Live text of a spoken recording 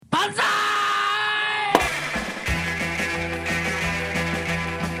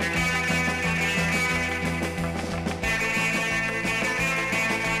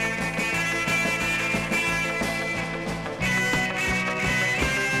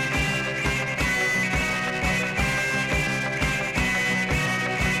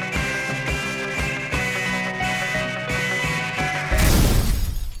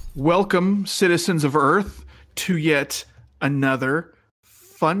Welcome, citizens of Earth, to yet another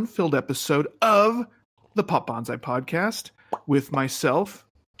fun-filled episode of the Pop Bonsai Podcast with myself,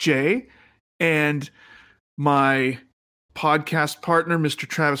 Jay, and my podcast partner, Mr.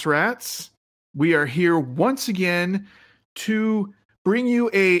 Travis Ratz. We are here once again to bring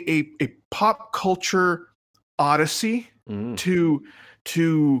you a pop culture odyssey to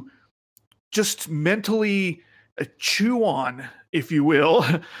just mentally chew on, if you will.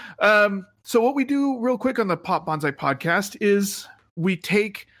 So what we do real quick on the Pop Bonsai Podcast is we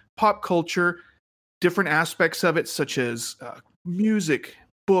take pop culture, different aspects of it, such as music,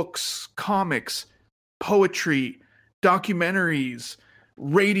 books, comics, poetry, documentaries,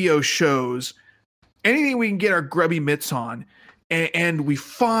 radio shows, anything we can get our grubby mitts on, and we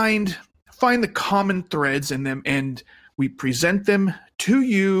find the common threads in them, and we present them to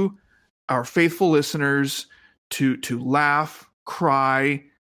you, our faithful listeners, to laugh, cry,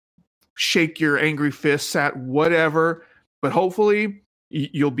 shake your angry fists at, whatever, but hopefully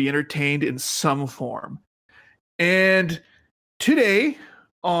you'll be entertained in some form. And today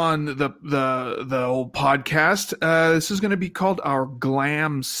on the old podcast, this is going to be called our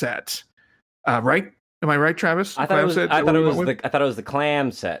glam set. Right? Am I right, Travis? I thought it was the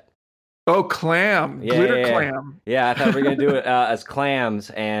clam set. Oh, clam. Glitter clam. Yeah, I thought we were going to do it as clams.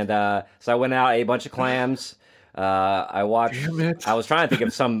 And so I went out, ate a bunch of clams. I watched. I was trying to think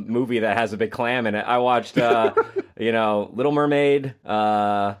of some movie that has a big clam in it. I watched, Little Mermaid.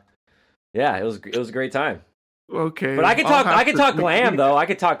 Yeah, it was a greght time. Okay, but I could talk glam though. I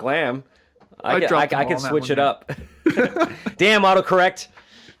could talk glam. I could switch it up. Damn, autocorrect.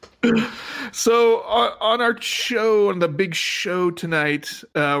 So on our show, on the big show tonight,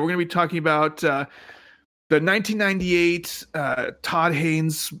 we're going to be talking about the 1998 Todd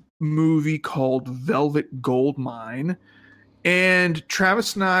Haynes movie called Velvet Goldmine. And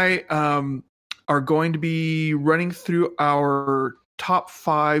Travis and I are going to be running through our top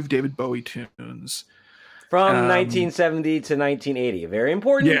 5 David Bowie tunes. From 1970 to 1980. Very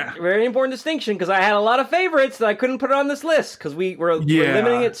important distinction, because I had a lot of favorites that I couldn't put on this list because we're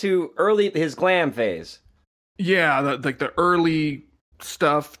limiting it to his glam phase. Yeah, the early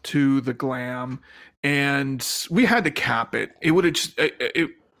stuff to the glam, and we had to cap it. It would have just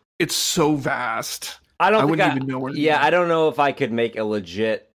it's so vast. I wouldn't even know where. Yeah, I don't know if I could make a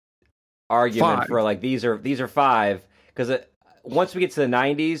legit argument for like these are 5, because once we get to the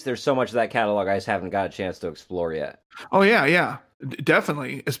 90s, there's so much of that catalog I just haven't got a chance to explore yet. Oh yeah,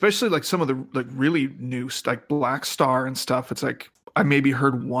 definitely. Especially like some of the like really new, like Black Star and stuff. It's like I maybe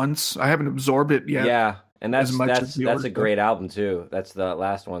heard once. I haven't absorbed it yet. Yeah, and that's a great album too. That's the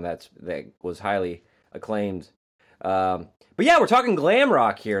last one that was highly acclaimed. But yeah, we're talking glam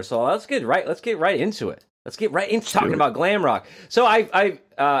rock here, so let's get right into it. Let's get right into talking about glam rock. So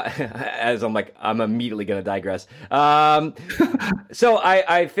as I'm immediately going to digress. So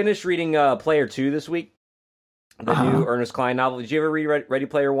I finished reading Player 2 this week, the new Ernest Cline novel. Did you ever read Ready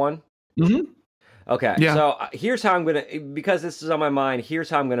Player One? Mm-hmm. Okay. Yeah. So here's how I'm going to, because this is on my mind,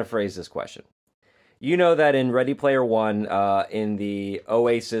 here's how I'm going to phrase this question. You know that in Ready Player One, in the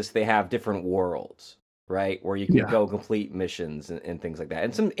Oasis, they have different worlds, right? Where you can go complete missions and things like that.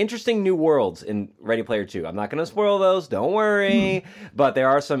 And some interesting new worlds in Ready Player 2. I'm not going to spoil those, don't worry. But there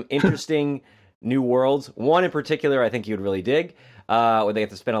are some interesting new worlds. One in particular I think you would really dig, where they have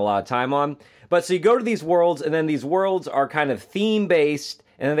to spend a lot of time on. But so you go to these worlds, and then these worlds are kind of theme-based,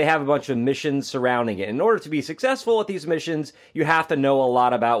 and then they have a bunch of missions surrounding it. In order to be successful at these missions, you have to know a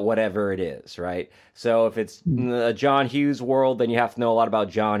lot about whatever it is, right? So if it's a John Hughes world, then you have to know a lot about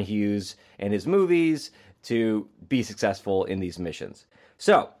John Hughes and his movies to be successful in these missions.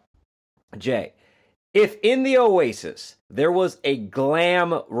 So, Jay, if in the Oasis there was a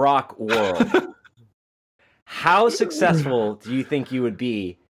glam rock world, how successful do you think you would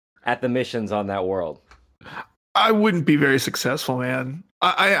be at the missions on that world? I wouldn't be very successful, man.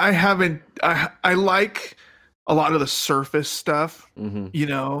 I like a lot of the surface stuff,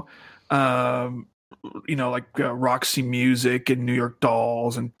 like Roxy Music and New York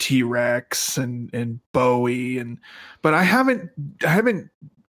Dolls and T-Rex and Bowie, but I haven't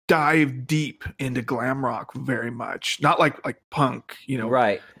dived deep into glam rock very much. Not like punk,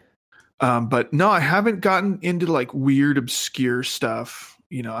 Right. But no, I haven't gotten into like weird, obscure stuff.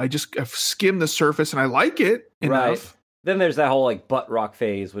 I've skimmed the surface and I like it enough. Right. Then there's that whole like butt rock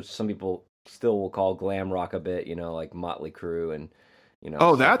phase, which some people still will call glam rock a bit, like Motley Crue and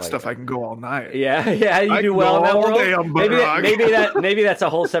that stuff I can go all night. Yeah, you do well in that world. Maybe that's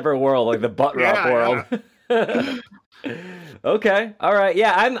a whole separate world, like the butt rock world. Yeah. Okay, all right.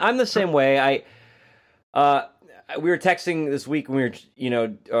 Yeah, I'm the same way. we were texting this week when we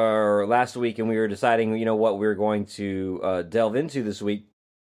were, or last week, and we were deciding, what we were going to delve into this week.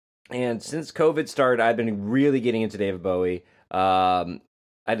 And since COVID started, I've been really getting into David Bowie. I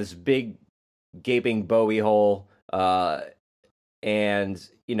had this big gaping Bowie hole, and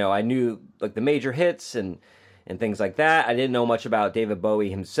I knew like the major hits and things like that. I didn't know much about David Bowie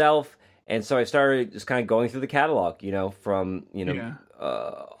himself, and so I started just kind of going through the catalog, from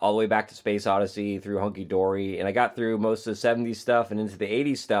all the way back to Space Odyssey through Hunky Dory, and I got through most of the 70s stuff and into the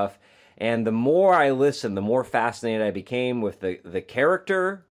 80s stuff. And the more I listened, the more fascinated I became with the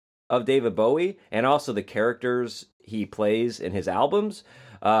character of David Bowie and also the characters he plays in his albums.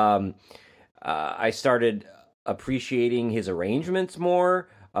 I started appreciating his arrangements more.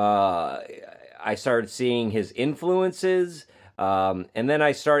 I started seeing his influences. And then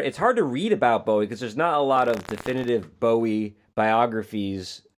it's hard to read about Bowie because there's not a lot of definitive Bowie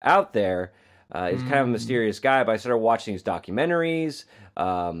biographies out there. He's kind of a mysterious guy, but I started watching these documentaries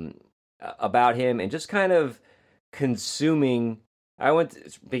about him and just kind of consuming.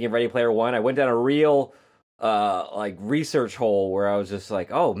 Speaking of Ready Player One, I went down a real research hole where I was just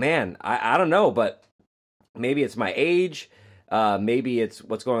like, oh man, I don't know, but maybe it's my age, maybe it's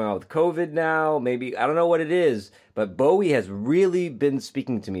what's going on with COVID now, maybe I don't know what it is, but Bowie has really been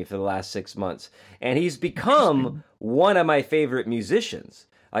speaking to me for the last 6 months, and he's become one of my favorite musicians.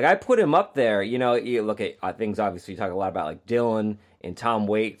 Like I put him up there, you look at things, obviously you talk a lot about like Dylan and Tom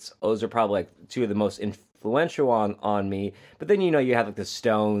Waits. Those are probably like two of the most influential on me. But then, you have like the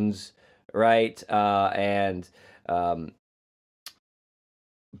Stones, right? And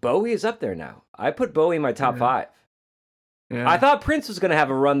Bowie is up there now. I put Bowie in my top 5. Yeah. I thought Prince was going to have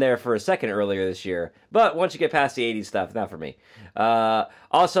a run there for a second earlier this year, but once you get past the 80s stuff, not for me.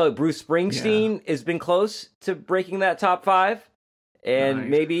 Also, Bruce Springsteen has been close to breaking that top 5. And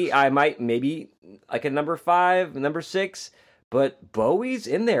maybe like a number 5, number 6, but Bowie's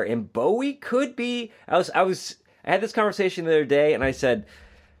in there, and Bowie could be. I had this conversation the other day, and I said,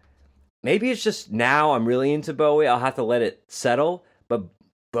 maybe it's just now I'm really into Bowie. I'll have to let it settle, but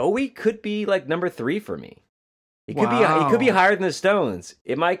Bowie could be like number 3 for me. He could be higher than the Stones.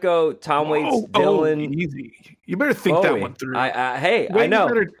 It might go Tom Waits, Dylan. Easy. You better think Bowie. that one through. I know.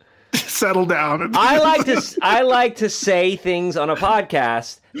 You better settle down. I like to say things on a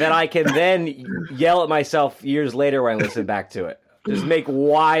podcast that I can then yell at myself years later when I listen back to it. Just make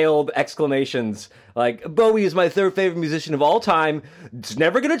wild exclamations like, Bowie is my 3rd favorite musician of all time. It's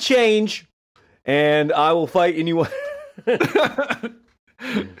never going to change. And I will fight anyone.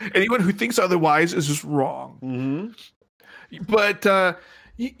 Anyone who thinks otherwise is just wrong. Mm-hmm. But,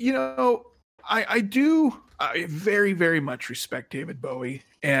 I very, very much respect David Bowie.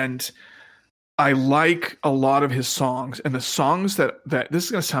 And I like a lot of his songs. And the songs that this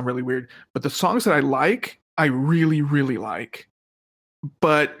is going to sound really weird, but the songs that I really, really like.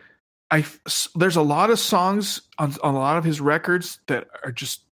 But there's a lot of songs on a lot of his records that are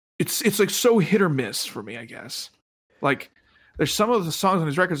just, it's like so hit or miss for me, I guess. Like, there's some of the songs on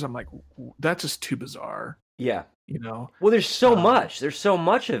his records I'm like, that's just too bizarre. Yeah. Well, there's so much. There's so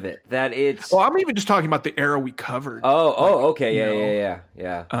much of it that it's. Well, I'm even just talking about the era we covered. Okay.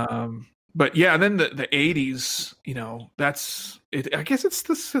 Yeah. But yeah, and then the 80s, that's it. I guess it's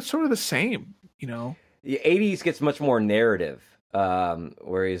sort of the same, The 80s gets much more narrative,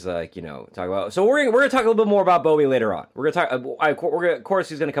 where he's like, talk about. So we're gonna talk a little bit more about Bowie later on. We're gonna talk. Of course,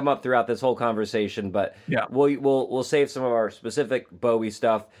 he's gonna come up throughout this whole conversation, but yeah, we'll save some of our specific Bowie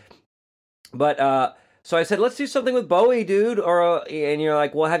stuff. But so I said, let's do something with Bowie, dude. And you're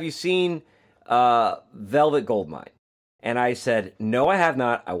like, well, have you seen Velvet Goldmine? And I said, no, I have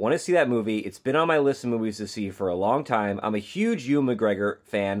not. I want to see that movie. It's been on my list of movies to see for a long time. I'm a huge Ewan McGregor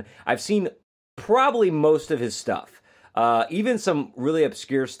fan. I've seen probably most of his stuff, even some really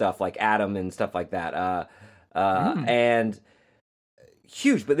obscure stuff like Adam and stuff like that. And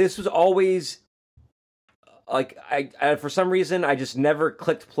huge, but this was always like I for some reason I just never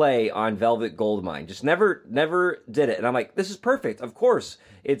clicked play on Velvet Goldmine. Just never did it. And I'm like, this is perfect. Of course,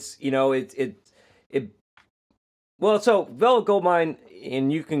 it's Well, so Velvet Goldmine,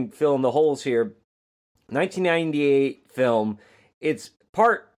 and you can fill in the holes here. 1998 film. It's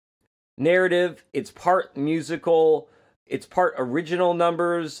part narrative. It's part musical. It's part original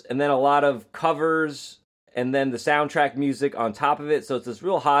numbers, and then a lot of covers, and then the soundtrack music on top of it. So it's this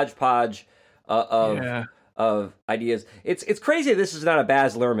real hodgepodge of ideas. It's crazy this is not a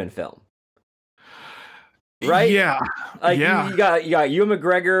Baz Luhrmann film. Right? Yeah. You got Ewan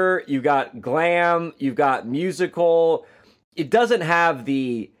McGregor, you got glam, you've got musical. It doesn't have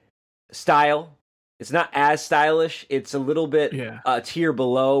the style. It's not as stylish. It's a little bit Yeah. a tier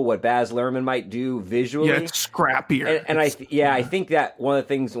below what Baz Luhrmann might do visually. Yeah, it's scrappier. And I think that one of the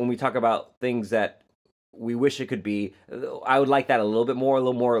things when we talk about things that we wish it could be, I would like that a little more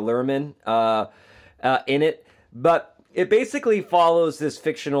Luhrmann in it. But it basically follows this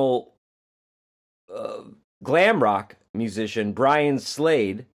fictional glam rock musician, Brian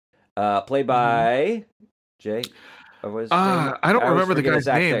Slade, played by Jay. I don't remember the guy's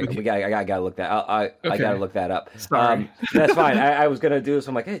name. I gotta look that. I gotta look that up. Sorry. That's fine. I was gonna do this.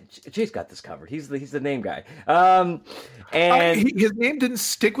 I'm like, hey, Jay's got this covered. He's the name guy. His name didn't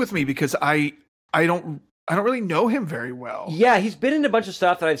stick with me because I don't really know him very well. Yeah, he's been in a bunch of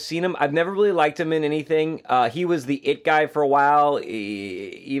stuff that I've seen him. I've never really liked him in anything. He was the it guy for a while.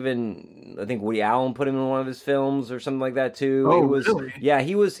 Even I think Woody Allen put him in one of his films or something like that too. Oh, really? Yeah,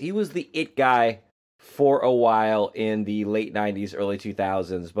 he was the it guy for a while in the late 90s, early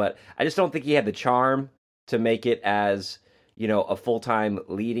 2000s, but I just don't think he had the charm to make it as, a full-time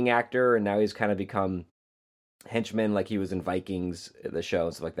leading actor, and now he's kind of become henchman like he was in Vikings, the show,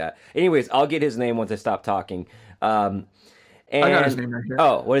 and stuff like that. Anyways, I'll get his name once I stop talking. And I got his name right here.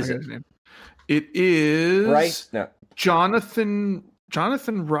 Oh, what is it? It is Rice? No. Jonathan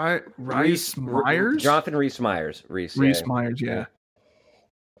Rhys Meyers? Jonathan Rhys Meyers. Rhys Meyers, yeah.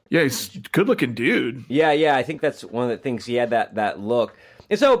 Yeah, he's a good-looking dude. Yeah, I think that's one of the things. He had that look.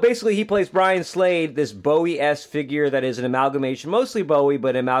 And so basically he plays Brian Slade, this Bowie-esque figure that is an amalgamation, mostly Bowie,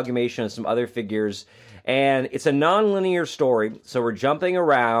 but an amalgamation of some other figures. And it's a non-linear story, so we're jumping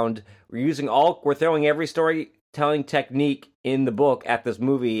around. We're throwing every storytelling technique in the book at this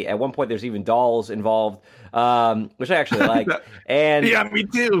movie. At one point, there's even dolls involved, which I actually like. And yeah, me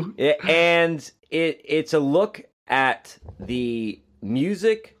too. And it's a look at the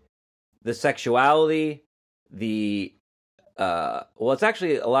music, the sexuality, it's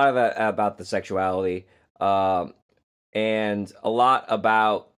actually a lot of about the sexuality, and a lot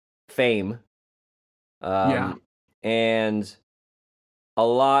about fame. And a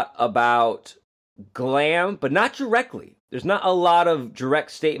lot about glam, but not directly. There's not a lot of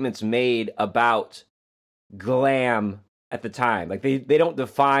direct statements made about glam at the time. Like they don't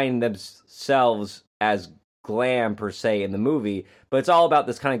define themselves as glam per se in the movie, but it's all about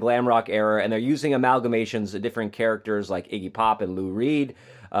this kind of glam rock era, and they're using amalgamations of different characters like Iggy Pop and Lou Reed.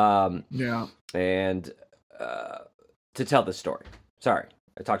 And to tell this story. Sorry,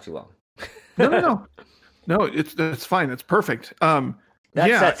 I talked too long. No, that's fine. That's perfect.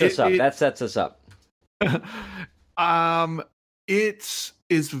 That sets us up. It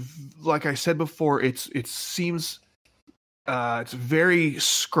is like I said before. It seems it's very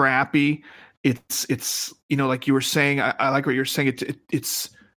scrappy. It's like you were saying. I like what you're saying. It's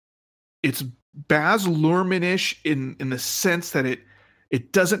Baz Luhrmann-ish in the sense that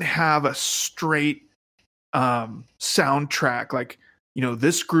it doesn't have a straight soundtrack. Like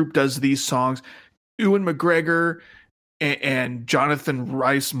this group does these songs. Ewan McGregor and Jonathan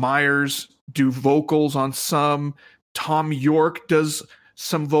Rhys Meyers do vocals on some. Tom York does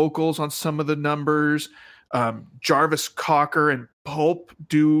some vocals on some of the numbers. Jarvis Cocker and Pulp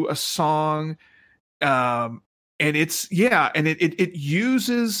do a song. And it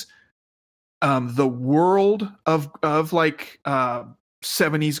uses the world of like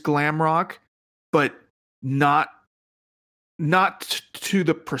 70s glam rock, but not to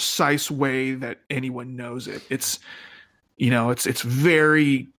the precise way that anyone knows it. It's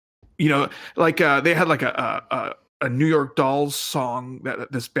very, like they had like a New York Dolls song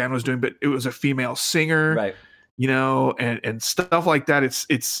that this band was doing, but it was a female singer, right? And stuff like that. It's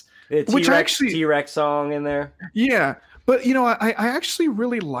which actually T-Rex song in there. Yeah, but I actually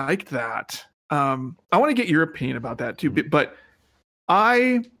really liked that. I want to get your opinion about that too, but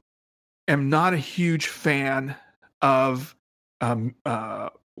I am not a huge fan of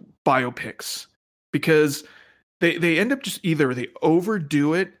biopics because they end up just either they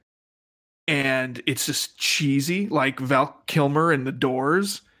overdo it and it's just cheesy, like Val Kilmer in The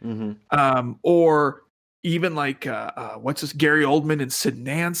Doors, or even like Gary Oldman and Sid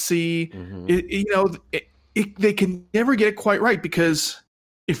Nancy. They can never get it quite right because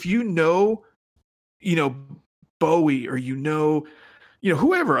if Bowie or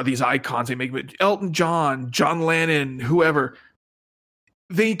whoever are these icons they make, Elton John, John Lennon, whoever,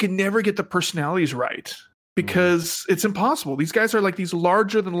 they can never get the personalities right because it's impossible. These guys are like these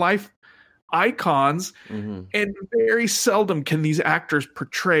larger than life icons, and very seldom can these actors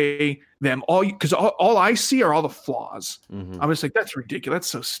portray them because all I see are all the flaws. I'm just like, that's ridiculous. That's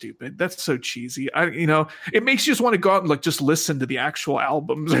so stupid. That's so cheesy. It makes you just want to go out and like just listen to the actual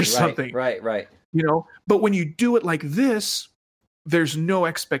albums or something. Right. But when you do it like this, there's no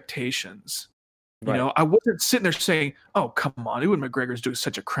expectations. You know, I wasn't sitting there saying, "Oh, come on, Ewan McGregor's doing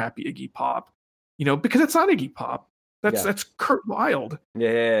such a crappy Iggy Pop," you know, because it's not Iggy Pop. That's Kurt Wilde.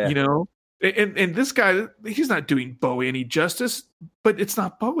 Yeah. You know, and this guy, he's not doing Bowie any justice, but it's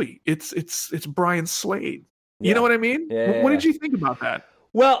not Bowie. It's Brian Slade. You know what I mean? Yeah. What did you think about that?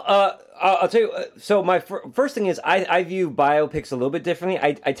 Well, I'll tell you. So my first thing is I view biopics a little bit differently.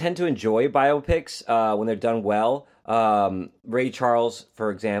 I tend to enjoy biopics when they're done well. Ray Charles, for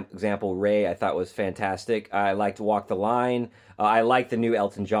example, Ray, I thought was fantastic. I liked Walk the Line. I liked the new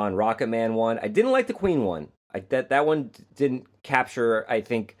Elton John Rocket Man one. I didn't like the Queen one. That one didn't capture, I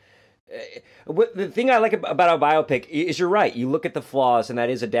think. The thing I like about a biopic is you're right. You look at the flaws, and that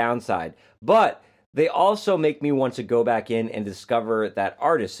is a downside. But they also make me want to go back in and discover that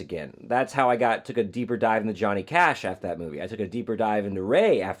artist again. That's how I took a deeper dive into Johnny Cash after that movie. I took a deeper dive into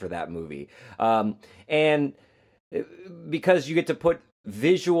Ray after that movie. And because you get to put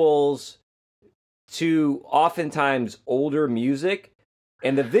visuals to oftentimes older music,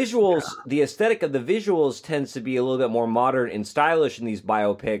 and the visuals, the aesthetic of the visuals tends to be a little bit more modern and stylish in these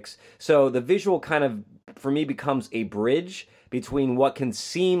biopics. So the visual kind of, for me, becomes a bridge between what can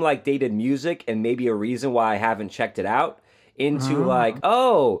seem like dated music and maybe a reason why I haven't checked it out into like,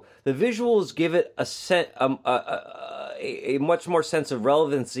 oh, the visuals give it a much more sense of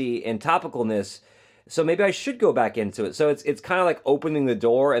relevancy and topicalness. So maybe I should go back into it. So it's kind of like opening the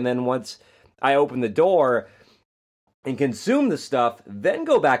door, and then once I open the door and consume the stuff, then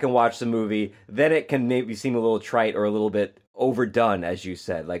go back and watch the movie, then it can maybe seem a little trite or a little bit overdone, as you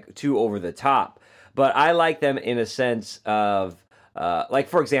said, like too over the top. But I like them in a sense of, like,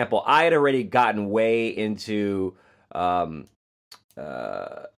 for example, I had already gotten way into Hank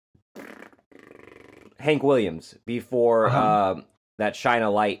Williams before that Shine a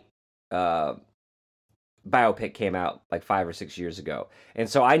Light biopic came out like 5 or 6 years ago. And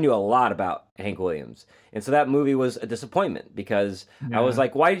so I knew a lot about Hank Williams. And so that movie was a disappointment because I was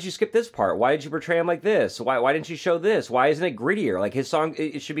like, why did you skip this part? Why did you portray him like this? Why didn't you show this? Why isn't it grittier? Like his song,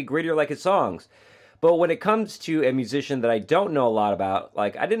 it should be grittier like his songs. But when it comes to a musician that I don't know a lot about,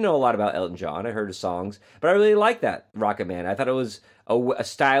 like I didn't know a lot about Elton John. I heard his songs, but I really liked that Rocket Man. I thought it was a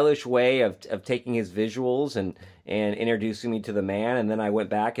stylish way of taking his visuals and introducing me to the man. And then I went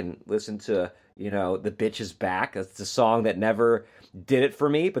back and listened to, The Bitch Is Back. That's a song that never did it for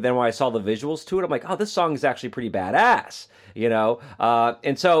me. But then when I saw the visuals to it, I'm like, oh, this song is actually pretty badass,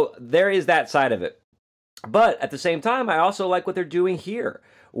 And so there is that side of it. But at the same time, I also like what they're doing here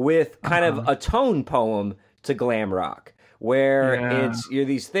with kind of a tone poem to glam rock, where it's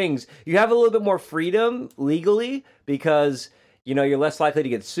these things. You have a little bit more freedom legally because you're less likely to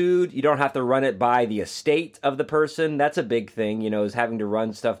get sued. You don't have to run it by the estate of the person. That's a big thing, is having to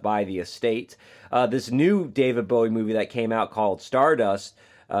run stuff by the estate. This new David Bowie movie that came out called Stardust,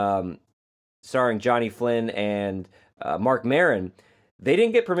 starring Johnny Flynn and Mark Maron, they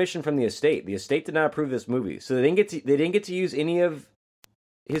didn't get permission from the estate. The estate did not approve this movie, so they didn't get to use any of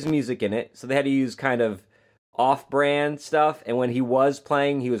his music in it. So they had to use kind of off-brand stuff. And when he was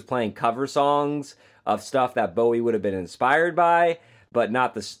playing cover songs of stuff that Bowie would have been inspired by, but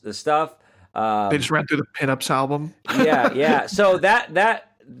not the stuff. They just ran through the Pinups album. Yeah. So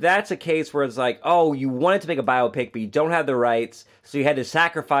that's a case where it's like, oh, you wanted to make a biopic, but you don't have the rights, so you had to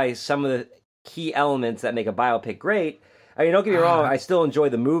sacrifice some of the key elements that make a biopic great. I mean, don't get me wrong, I still enjoy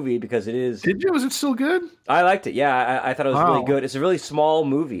the movie because it is... Did you? Was it still good? I liked it, yeah. I thought it was really good. It's a really small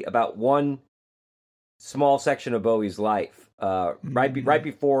movie about one small section of Bowie's life, right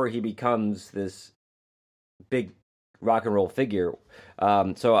before he becomes this big rock and roll figure.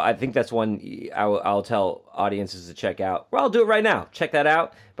 So I think that's one I'll tell audiences to check out. Well, I'll do it right now. Check that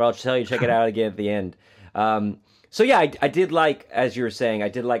out, but I'll tell you check it out again at the end. So yeah, I did like, as you were saying, I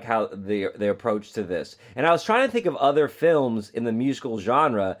did like how the approach to this. And I was trying to think of other films in the musical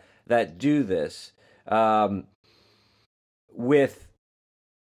genre that do this with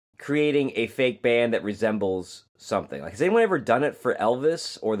creating a fake band that resembles something. Like, has anyone ever done it for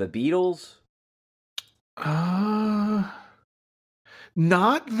Elvis or the Beatles?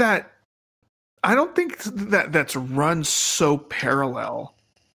 Not that. I don't think that's run so parallel.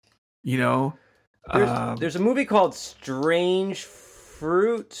 There's a movie called Strange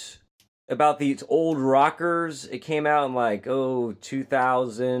Fruit about these old rockers. It came out in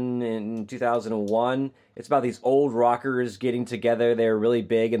 2000 and 2001. It's about these old rockers getting together. They're really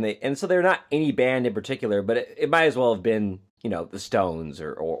big, and so they're not any band in particular, but it might as well have been the Stones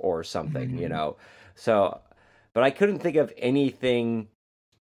or something. So, but I couldn't think of anything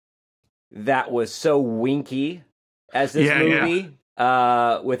that was so winky as this movie.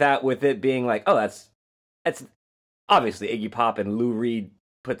 With it being like, oh, that's obviously Iggy Pop and Lou Reed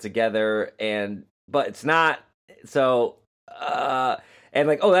put together, and but it's not. So, and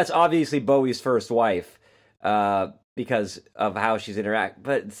like, oh, that's obviously Bowie's first wife, because of how she's interact,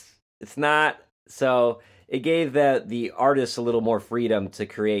 but it's not. So it gave the artists a little more freedom to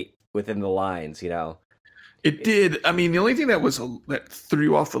create within the lines, you know. It did. I mean, the only thing that threw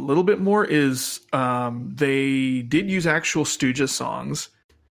you off a little bit more is they did use actual Stooges songs,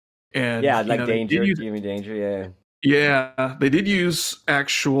 and yeah, like Danger, Give Me Danger, yeah. Yeah, they did use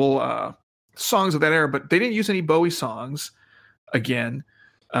actual songs of that era, but they didn't use any Bowie songs. Again,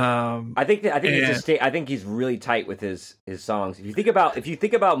 I think I think he's really tight with his songs. If you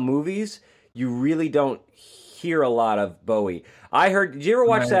think about movies, you really don't hear a lot of Bowie. I heard. Did you ever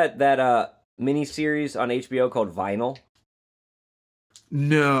watch that mini series on HBO called Vinyl?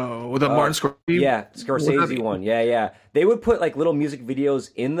 No, the Martin Scorsese. Yeah, Scorsese one. Yeah. They would put like little music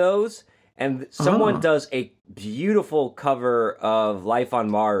videos in those, and someone does a beautiful cover of Life on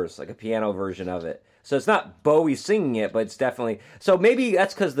Mars, like a piano version of it. So it's not Bowie singing it, but it's definitely. So maybe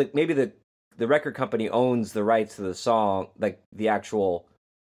that's because the record company owns the rights to the song, like the actual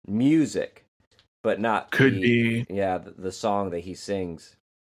music, but not the song that he sings.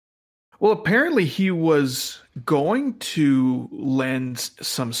 Well, apparently he was going to lend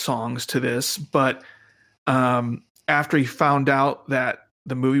some songs to this, but after he found out that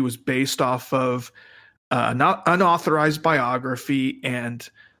the movie was based off of not unauthorized biography and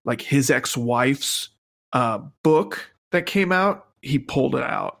like his ex-wife's book that came out, he pulled it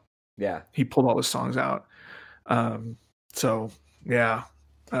out. Yeah, he pulled all the songs out. So yeah.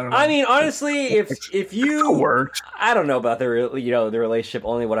 I don't know. I mean, honestly, if you worked, I don't know about the relationship,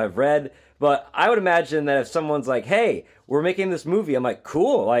 only what I've read, but I would imagine that if someone's like, "Hey, we're making this movie," I'm like,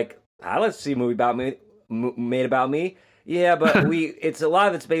 "Cool, like, let's see a movie about me, made about me." Yeah, but it's a lot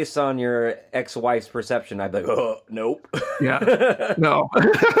of it's based on your ex-wife's perception. I'd be like, "Oh, nope." Yeah, no,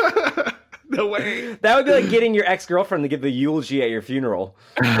 no way. That would be like getting your ex-girlfriend to give the eulogy at your funeral.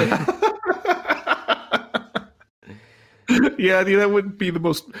 Yeah, that wouldn't be the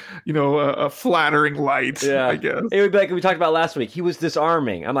most, flattering light, yeah. I guess. It would be like we talked about last week. He was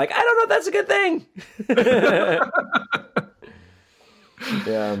disarming. I'm like, I don't know if that's a good thing.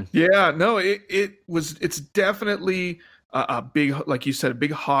 Yeah. Yeah, no, it's definitely a big, like you said, a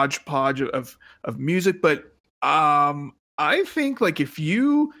big hodgepodge of music. But I think like if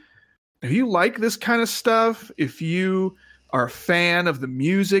you like this kind of stuff, if you are a fan of the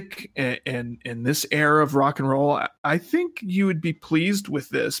music and this era of rock and roll, I think you would be pleased with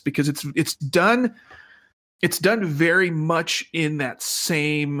this because it's done very much in that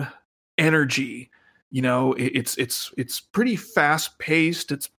same energy. It's pretty fast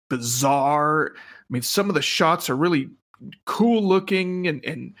paced. It's bizarre. I mean, some of the shots are really cool looking,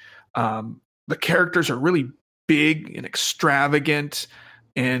 and the characters are really big and extravagant,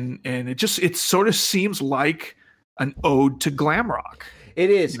 and it sort of seems like an ode to glam rock.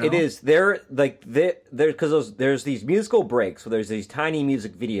 It is. It is. They're because there's these musical breaks. So there's these tiny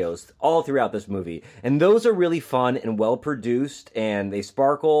music videos all throughout this movie, and those are really fun and well produced, and they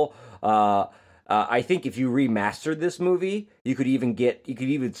sparkle. I think if you remastered this movie, you could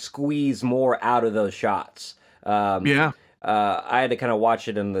even squeeze more out of those shots. I had to kind of watch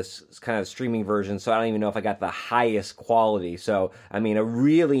it in this kind of streaming version, so I don't even know if I got the highest quality. So I mean, a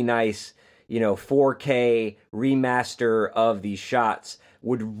really nice 4K remaster of these shots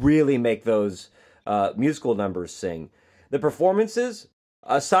would really make those musical numbers sing. The performances,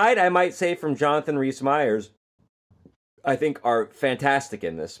 aside, I might say, from Jonathan Rhys-Meyers, I think are fantastic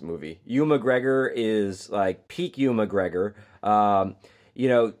in this movie. Ewan McGregor is like peak Ewan McGregor.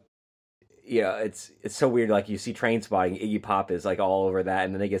 It's so weird. Like you see Trainspotting, Iggy Pop is like all over that,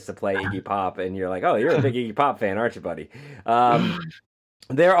 and then he gets to play Iggy Pop, and you're like, oh, you're a big Iggy Pop fan, aren't you, buddy?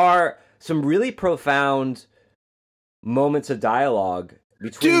 There are some really profound moments of dialogue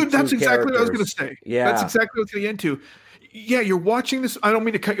between that's exactly characters. what I was going to say. Yeah, that's exactly what I was going to get into. Yeah, you're watching this. I don't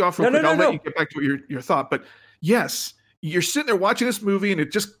mean to cut you off real quick. I'll let you get back to your thought. But yes, you're sitting there watching this movie, and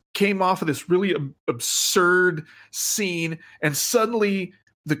it just came off of this really absurd scene, and suddenly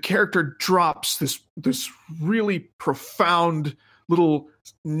the character drops this really profound little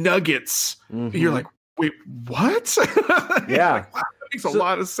nuggets. Mm-hmm. You're like, wait, what? Yeah. Like, wow, that makes a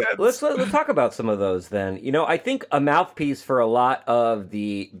lot of sense. Let's talk about some of those then. I think a mouthpiece for a lot of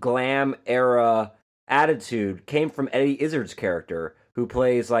the glam era attitude came from Eddie Izzard's character, who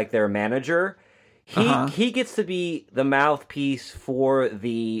plays like their manager. He gets to be the mouthpiece for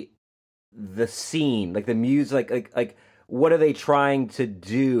the scene, like the music, like what are they trying to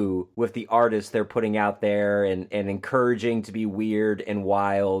do with the artists they're putting out there and encouraging to be weird and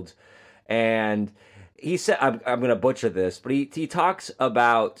wild. And he said, I'm going to butcher this, but he talks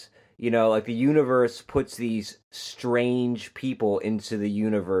about, like the universe puts these strange people into the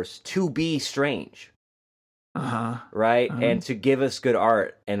universe to be strange. Right? And to give us good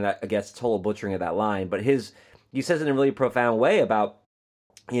art. And I guess total butchering of that line, but he says it in a really profound way about,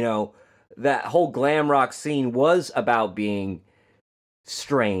 that whole glam rock scene was about being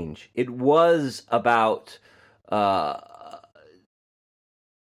strange. It was about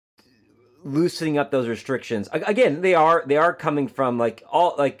loosening up those restrictions. Again, they are coming from we'll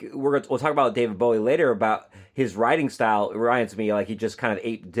talk about David Bowie later about his writing style. It reminds me like he just kind of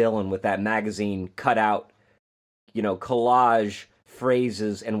aped Dylan with that magazine cutout, collage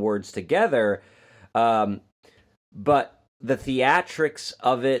phrases and words together. But the theatrics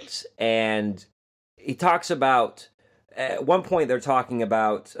of it, and he talks about, at one point they're talking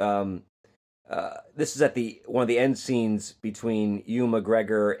about, this is at one of the end scenes between Ewan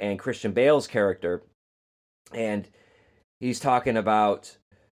McGregor and Christian Bale's character, and he's talking about,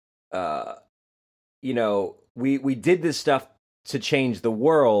 we did this stuff to change the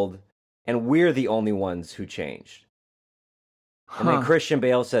world, and we're the only ones who changed. And then Christian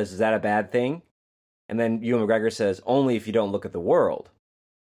Bale says, is that a bad thing? And then Ewan McGregor says, only if you don't look at the world.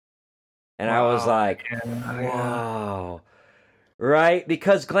 And I was like, wow. Right?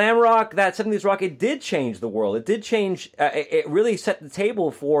 Because glam rock, that 70s rock, it did change the world. It did change, it really set the table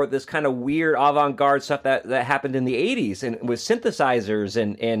for this kind of weird avant-garde stuff that happened in the 80s, and with synthesizers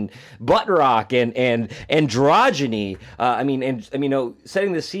and butt rock and androgyny.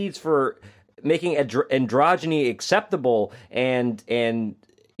 Setting the seeds for making androgyny acceptable and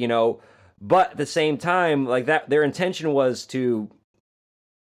but at the same time, like that, their intention was to,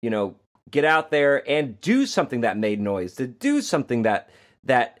 get out there and do something that made noise, to do something that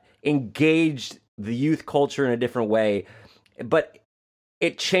engaged the youth culture in a different way. But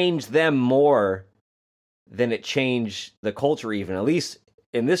it changed them more than it changed the culture, even, at least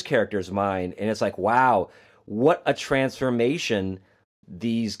in this character's mind. And it's like, wow, what a transformation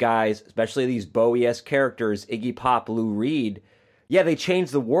these guys, especially these Bowie-esque characters, Iggy Pop, Lou Reed, yeah, they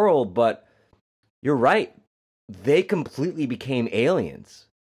changed the world, but you're right. They completely became aliens.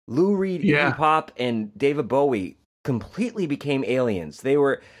 Lou Reed, Iggy Pop, and David Bowie completely became aliens. They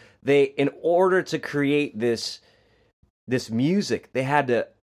in order to create this music, they had to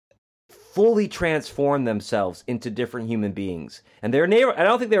fully transform themselves into different human beings. And I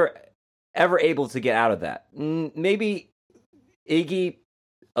don't think they were ever able to get out of that. Maybe Iggy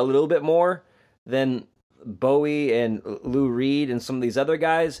a little bit more than Bowie and Lou Reed and some of these other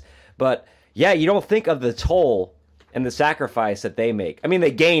guys, but yeah, you don't think of the toll and the sacrifice that they make. I mean, they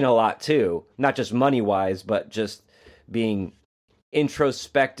gain a lot too, not just money-wise, but just being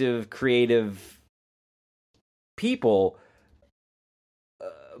introspective, creative people.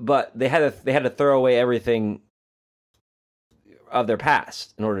 But they had to throw away everything of their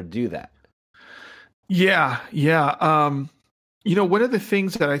past in order to do that. Yeah. One of the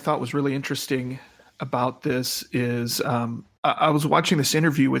things that I thought was really interesting about this is I was watching this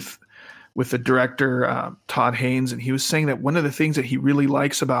interview with the director, Todd Haynes, and he was saying that one of the things that he really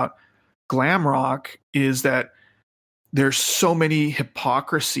likes about glam rock is that there's so many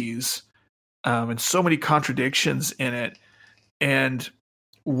hypocrisies and so many contradictions in it. And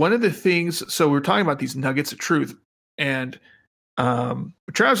one of the things, so we're talking about these nuggets of truth, and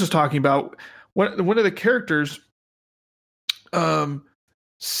Travis was talking about one of the characters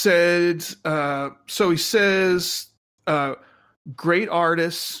said, so he says, great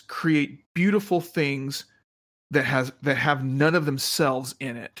artists create beautiful things that have none of themselves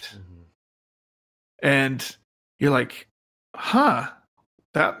in it. Mm-hmm. And you're like,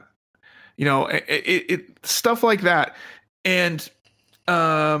 that, stuff like that. And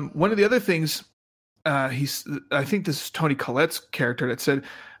one of the other things, I think this is Tony Collette's character that said,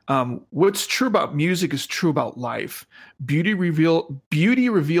 what's true about music is true about life. Beauty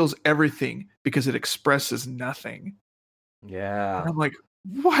reveals everything because it expresses nothing. Yeah. And I'm like,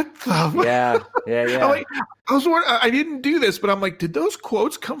 what the? Yeah. I didn't do this, but I'm like, did those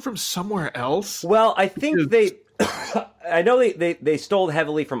quotes come from somewhere else? Well, I think I know they stole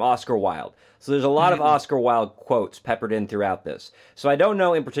heavily from Oscar Wilde. So there's a lot of Oscar Wilde quotes peppered in throughout this. So I don't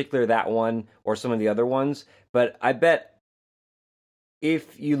know in particular that one or some of the other ones, but I bet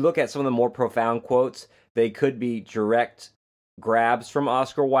if you look at some of the more profound quotes, they could be direct grabs from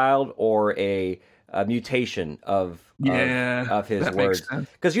Oscar Wilde or a mutation of his words.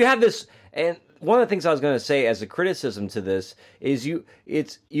 Because you have this, and one of the things I was going to say as a criticism to this is you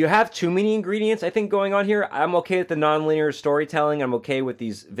have too many ingredients, I think, going on here. I'm okay with the nonlinear storytelling. I'm okay with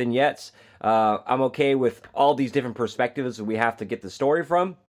these vignettes. I'm okay with all these different perspectives that we have to get the story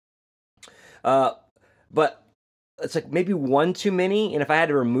from. But it's like maybe one too many. And if I had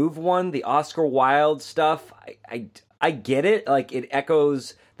to remove one, the Oscar Wilde stuff, I get it. Like it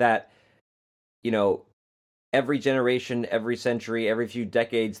echoes that, you know, every generation, every century, every few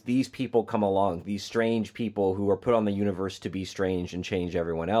decades, these people come along, these strange people who are put on the universe to be strange and change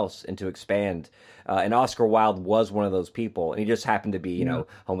everyone else and to expand. And Oscar Wilde was one of those people, and he just happened to be, you know,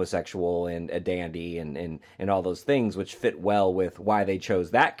 homosexual and a dandy and all those things, which fit well with why they chose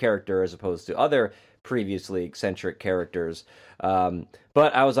that character as opposed to other previously eccentric characters.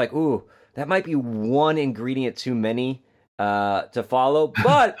 But I was like, ooh, that might be one ingredient too many to follow.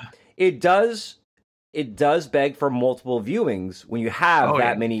 But it does beg for multiple viewings when you have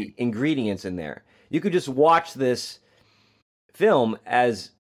that many ingredients in there. You could just watch this film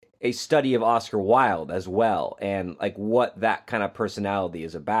as a study of Oscar Wilde as well, and like what that kind of personality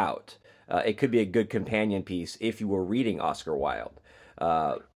is about. It could be a good companion piece if you were reading Oscar Wilde.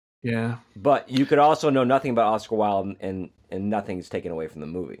 But you could also know nothing about Oscar Wilde, and nothing's taken away from the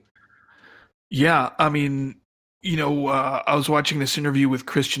movie. Yeah, I mean, you know, I was watching this interview with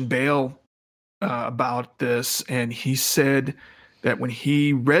Christian Bale about this, and he said that when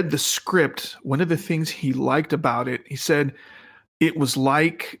he read the script, one of the things he liked about it, he said it was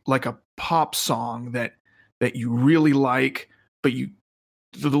like a pop song that you really like, but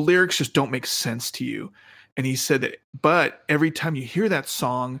the lyrics just don't make sense to you. And he said that, but every time you hear that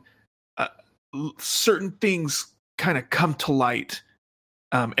song, certain things kind of come to light.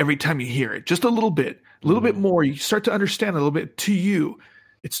 Every time you hear it, just a little bit more, you start to understand a little bit to you.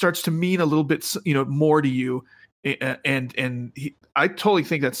 It starts to mean a little bit, you know, more to you. I totally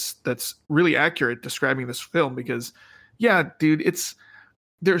think that's really accurate describing this film, because yeah, dude,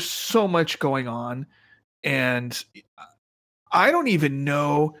 there's so much going on, and I don't even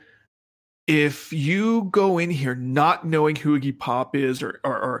know if you go in here not knowing who Iggy Pop is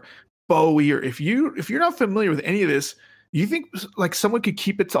or Bowie, or if you're not familiar with any of this, you think like someone could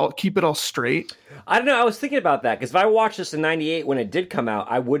keep it all straight? I don't know. I was thinking about that, because if I watched this in '98 when it did come out,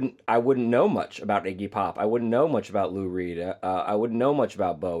 I wouldn't know much about Iggy Pop. I wouldn't know much about Lou Reed. I wouldn't know much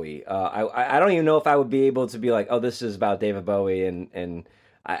about Bowie. I don't even know if I would be able to be like, oh, this is about David Bowie, and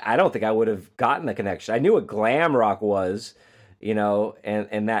I don't think I would have gotten the connection. I knew what glam rock was, you know, and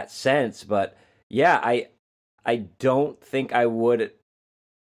in that sense, but yeah, I don't think I would.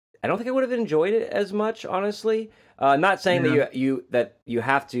 I don't think I would have enjoyed it as much, honestly. Not saying that you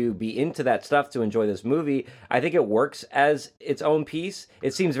have to be into that stuff to enjoy this movie. I think it works as its own piece.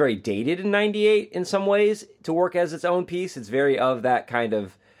 It seems very dated in '98 in some ways to work as its own piece. It's very of that kind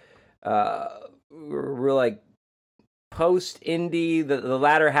of real like post-indie, the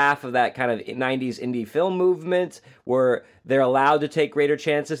latter half of that kind of '90s indie film movement where they're allowed to take greater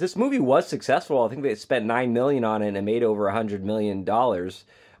chances. This movie was successful. I think they spent $9 million on it and it made over $100 million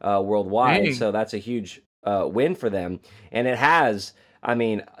worldwide. Dang. So that's a huge win for them, and it has, I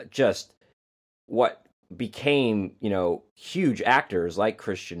mean, just what became, you know, huge actors like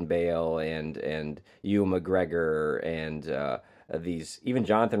Christian Bale and Ewan McGregor and these, even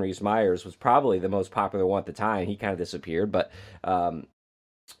Jonathan Rhys-Meyers was probably the most popular one at the time. He kind of disappeared, but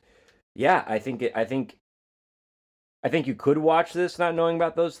yeah, I think you could watch this not knowing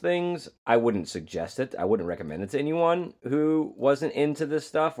about those things. I wouldn't suggest it. I wouldn't recommend it to anyone who wasn't into this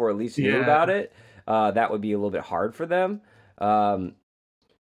stuff or at least knew about it. That would be a little bit hard for them.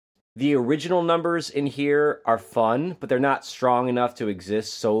 The original numbers in here are fun, but they're not strong enough to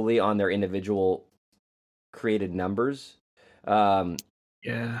exist solely on their individual created numbers. And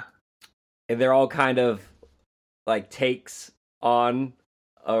they're all kind of like takes on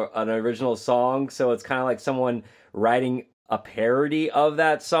an original song, so it's kind of like someone writing a parody of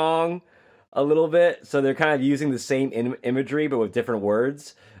that song a little bit. So they're kind of using the same imagery but with different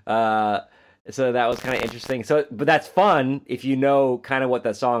words. So that was kind of interesting. So, but that's fun if you know kind of what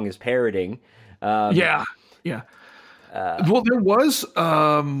that song is parodying. Well, there was,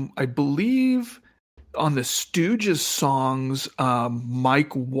 I believe, on the Stooges songs,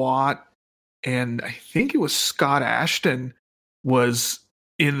 Mike Watt and I think it was Scott Ashton was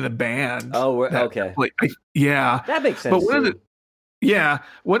in the band. Oh, okay. That makes sense. But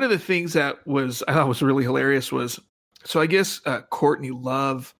one of the things that I thought was really hilarious was, so I guess Courtney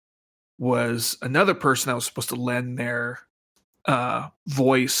Love was another person that was supposed to lend their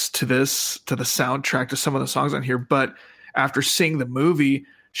voice to the soundtrack to some of the songs on here. But after seeing the movie,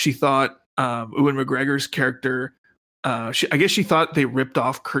 she thought Ewan McGregor's character, I guess she thought they ripped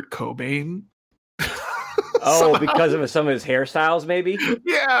off Kurt Cobain. Oh, because of some of his hairstyles, maybe?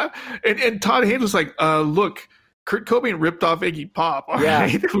 Yeah. And Todd Haynes was like, look, Kurt Cobain ripped off Iggy Pop. Yeah.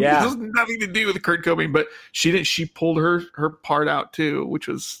 Right? This has nothing to do with Kurt Cobain, but she didn't. She pulled her part out too, which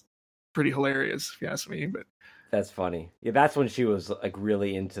was pretty hilarious, if you ask me. But That's funny. Yeah, that's when she was like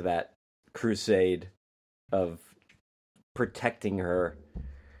really into that crusade of protecting her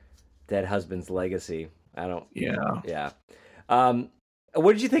dead husband's legacy. I don't. Yeah. Yeah.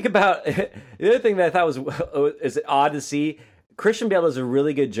 What did you think about the other thing that I thought was is odd to see? Christian Bale does a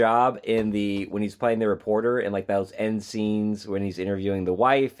really good job in when he's playing the reporter and like those end scenes when he's interviewing the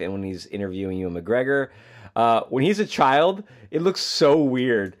wife and when he's interviewing Ewan McGregor. When he's a child, it looks so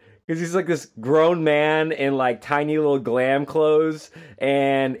weird because he's like this grown man in like tiny little glam clothes,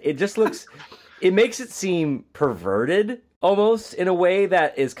 and it just looks. It makes it seem perverted almost in a way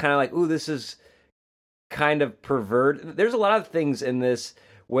that is kind of like, ooh, this is kind of pervert. There's a lot of things in this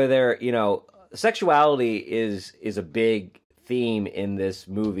where sexuality is a big theme in this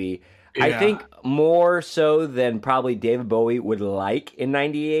movie. Yeah. I think more so than probably David Bowie would like in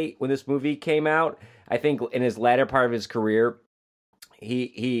 98 when this movie came out. I think in his latter part of his career,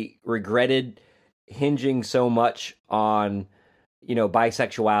 he regretted hinging so much on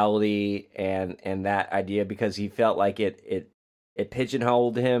bisexuality and that idea because he felt like it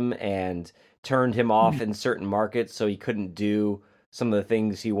pigeonholed him and turned him off in certain markets, so he couldn't do some of the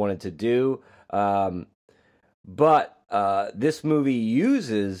things he wanted to do. But this movie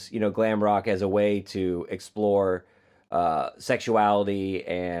uses, glam rock as a way to explore sexuality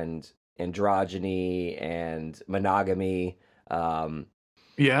and androgyny and monogamy.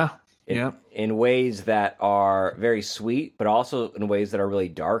 In ways that are very sweet, but also in ways that are really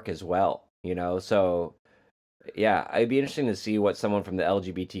dark as well. So yeah, it'd be interesting to see what someone from the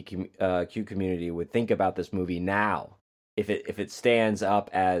LGBTQ community would think about this movie now, if it stands up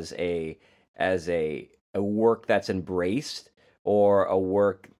as a work that's embraced or a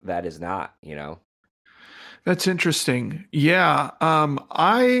work that is not. That's interesting. Yeah,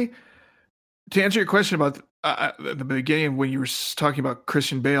 to answer your question about at the beginning when you were talking about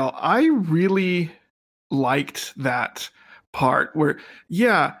Christian Bale, I really liked that part where,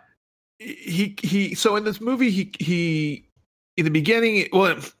 yeah, he so in this movie he in the beginning,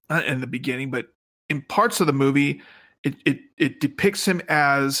 well, not in the beginning, but in parts of the movie, it depicts him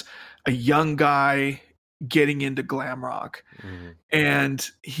as a young guy getting into glam rock, and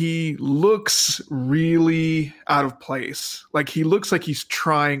he looks really out of place. Like he looks like he's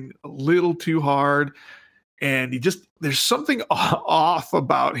trying a little too hard, and there's something off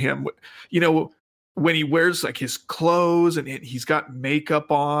about him. When he wears like his clothes and he's got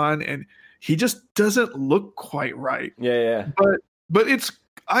makeup on, and he just doesn't look quite right. Yeah. But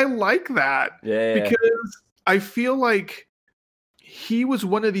I like that. Yeah. Because I feel like he was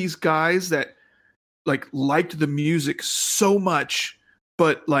one of these guys that like liked the music so much,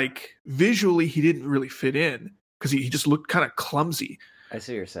 but like visually he didn't really fit in because he just looked kind of clumsy. I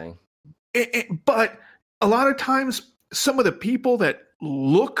see what you're saying. But a lot of times some of the people that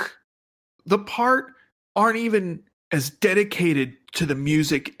look the part aren't even as dedicated to the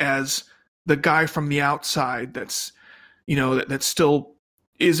music as the guy from the outside that's, that still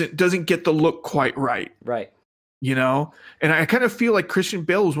doesn't get the look quite right. Right. And I kind of feel like Christian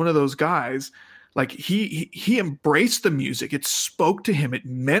Bale was one of those guys. Like he embraced the music. It spoke to him. It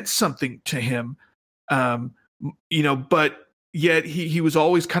meant something to him. But yet he was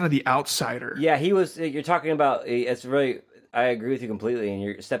always kind of the outsider. Yeah, he was. You're talking about. It's really. I agree with you completely, and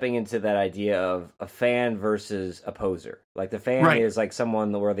you're stepping into that idea of a fan versus a poser. Like the fan is like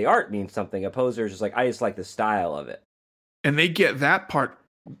someone where the art means something. A poser is just like, I just like the style of it. And they get that part,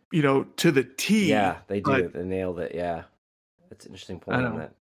 to the T. Yeah, they do. They nailed it. Yeah, that's an interesting point on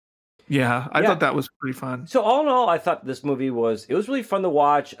that. Yeah, I thought that was pretty fun. So all in all, I thought this movie was really fun to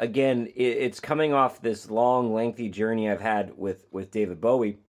watch. Again, it's coming off this long, lengthy journey I've had with David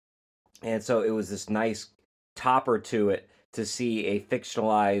Bowie, and so it was this nice topper to it to see a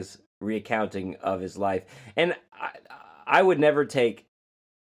fictionalized recounting of his life. And I would never take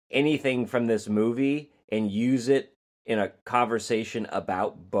anything from this movie and use it in a conversation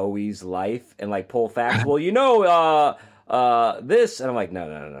about Bowie's life and like pull facts. Well, this, and I'm like,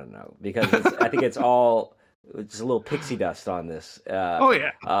 no, because I think it's all just a little pixie dust on this. On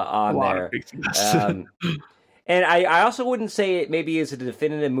there. And I also wouldn't say it maybe is a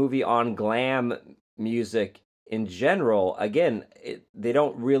definitive movie on glam music in general. Again, they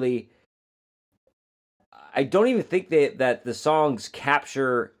don't really. I don't even think that the songs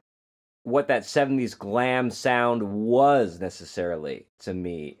capture what that 70s glam sound was necessarily to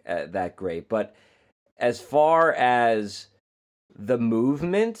me that great, but as far as the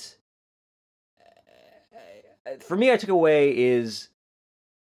movement, for me, I took away is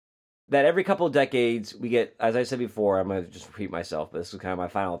that every couple of decades we get, as I said before, I'm going to just repeat myself, but this is kind of my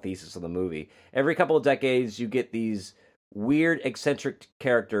final thesis of the movie. Every couple of decades you get these weird, eccentric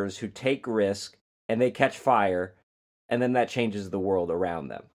characters who take risk and they catch fire, and then that changes the world around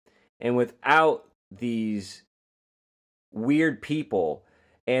them. And without these weird people,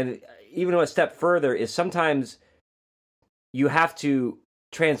 and even a step further is sometimes you have to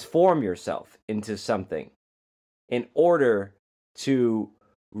transform yourself into something in order to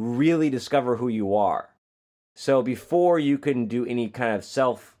really discover who you are. So before you can do any kind of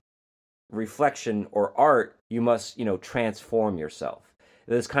self-reflection or art, you must, transform yourself.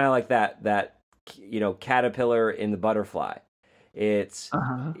 It's kind of like that caterpillar in the butterfly. It's,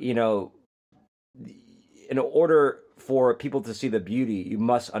 in order for people to see the beauty, you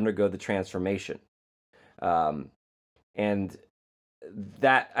must undergo the transformation. And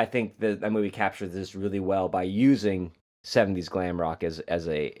that, I think that movie captures this really well by using 70s glam rock as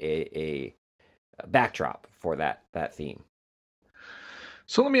a backdrop for that theme.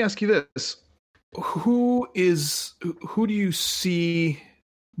 So let me ask you this. Who do you see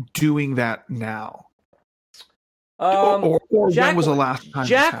doing that now? Or when was the last time?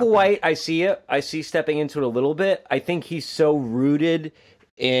 Jack White, I see stepping into it a little bit. I think he's so rooted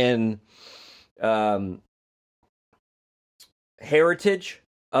in heritage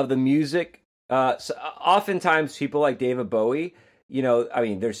of the music. So oftentimes people like David Bowie,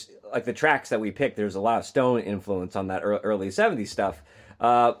 there's like the tracks that we picked, there's a lot of Stone influence on that early 70s stuff.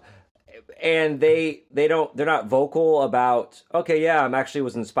 And they're not vocal about, okay, yeah, I'm actually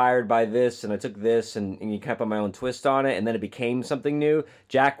was inspired by this and I took this and you kind of put my own twist on it and then it became something new.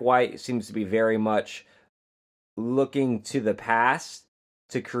 Jack White seems to be very much looking to the past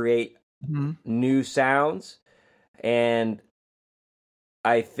to create new sounds. And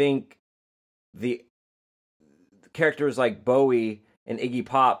I think the characters like Bowie and Iggy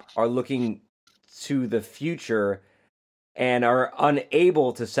Pop are looking to the future and are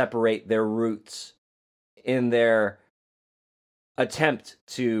unable to separate their roots in their attempt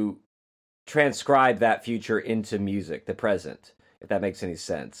to transcribe that future into music, the present, if that makes any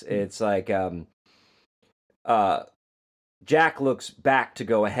sense. It's like Jack looks back to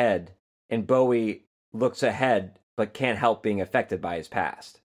go ahead, and Bowie looks ahead but can't help being affected by his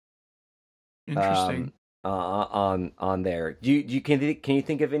past. Interesting. On there. Can you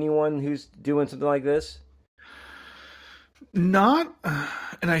think of anyone who's doing something like this? Not,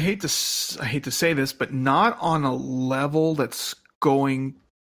 and I hate to say this, but not on a level that's going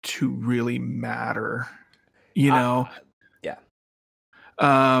to really matter. Yeah.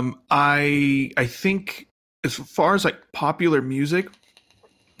 I think as far as like popular music,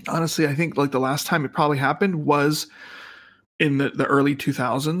 honestly, I think like the last time it probably happened was in the early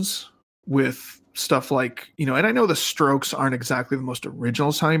 2000s with stuff like, and I know the Strokes aren't exactly the most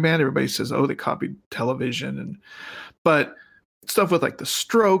original sounding band. Everybody says, oh, they copied Television, but stuff with like the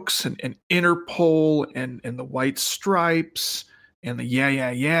Strokes and Interpol and the White Stripes and the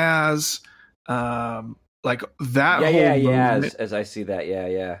Yeah Yeahs, like that whole movement, as I see that,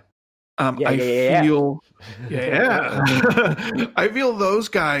 I feel those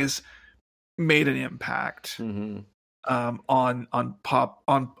guys made an impact on pop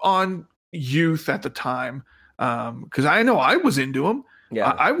on youth at the time, because I know I was into them.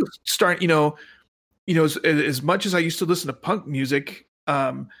 I was starting, as much as I used to listen to punk music,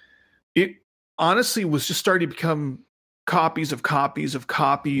 it honestly was just starting to become copies of copies of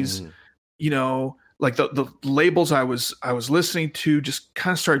copies. Like the labels I was listening to just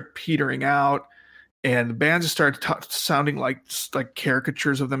kind of started petering out, and the bands just started sounding like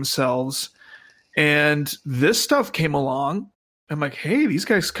caricatures of themselves. And this stuff came along. I'm like, hey, these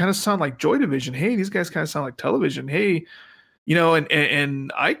guys kind of sound like Joy Division. Hey, these guys kind of sound like Television. Hey,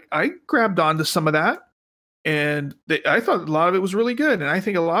 and I grabbed onto some of that, and I thought a lot of it was really good, and I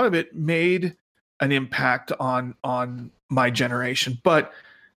think a lot of it made an impact on my generation. But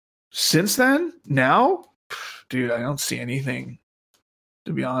since then, now, dude, I don't see anything,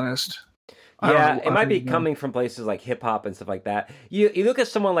 to be honest. Yeah, it might be coming from places like hip hop and stuff like that. You look at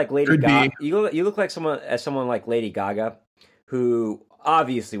someone like Lady Gaga. You look like someone like Lady Gaga, who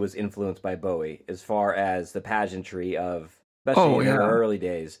obviously was influenced by Bowie as far as the pageantry of, especially in her early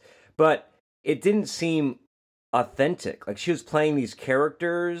days. But it didn't seem authentic. Like she was playing these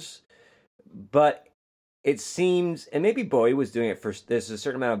characters, but it seems, and maybe Bowie was doing it there's a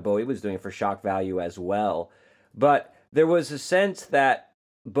certain amount of Bowie was doing it for shock value as well. But there was a sense that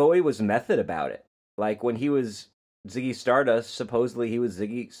Bowie was method about it. Like when he was Ziggy Stardust, supposedly he was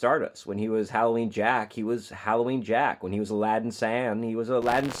Ziggy Stardust. When he was Halloween Jack, he was Halloween Jack. When he was Aladdin Sane, he was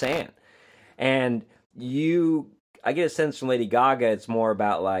Aladdin Sane. And I get a sense from Lady Gaga, it's more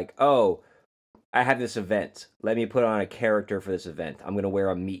about like, oh, I have this event. Let me put on a character for this event. I'm going to wear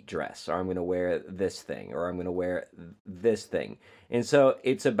a meat dress, or I'm going to wear this thing, or I'm going to wear this thing. And so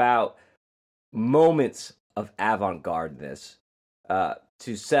it's about moments of avant-gardeness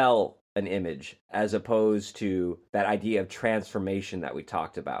to sell an image, as opposed to that idea of transformation that we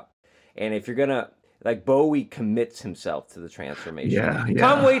talked about. And if you're gonna, like, Bowie commits himself to the transformation. Yeah, yeah.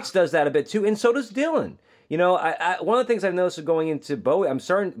 Tom Waits does that a bit too, and so does Dylan. You know, one of the things I've noticed going into Bowie,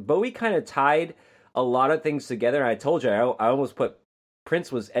 Bowie kind of tied a lot of things together. And I told you, I almost put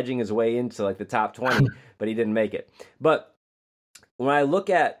Prince was edging his way into like the top 20, but he didn't make it. But when I look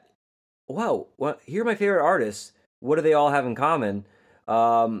at, wow, here are my favorite artists. What do they all have in common?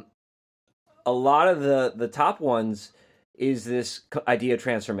 A lot of the top ones is this idea of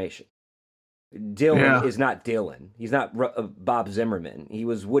transformation. Dylan is not Dylan. He's not Bob Zimmerman. He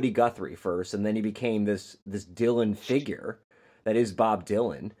was Woody Guthrie first, and then he became this Dylan figure that is Bob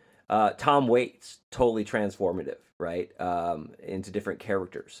Dylan. Tom Waits, totally transformative, right? Into different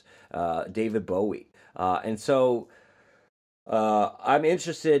characters. David Bowie. And so I'm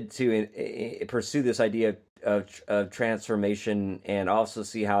interested to pursue this idea of transformation, and also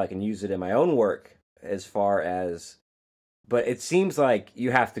see how I can use it in my own work, as far as, but it seems like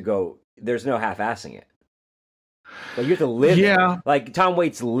you have to go, there's no half-assing it. Like, you have to live it. Like, Tom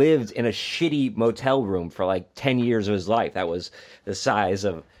Waits lived in a shitty motel room for like 10 years of his life. That was the size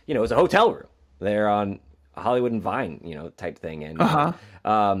of, it was a hotel room there on Hollywood and Vine, type thing. And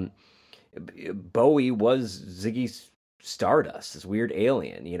Bowie was Ziggy Stardust, this weird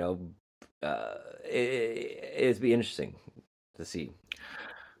alien, it'd be interesting to see.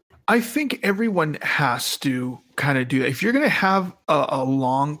 I think everyone has to kind of do that. If you're going to have a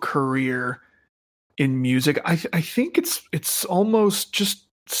long career in music, I think it's almost just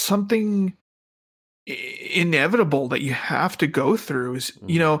something inevitable that you have to go through. Is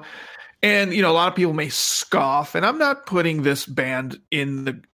and a lot of people may scoff, and I'm not putting this band in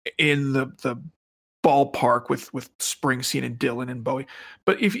the ballpark with Springsteen and Dylan and Bowie,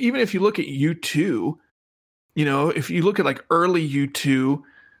 but even if you look at U2, if you look at like early U2.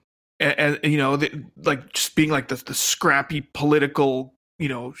 And like just being like the scrappy political,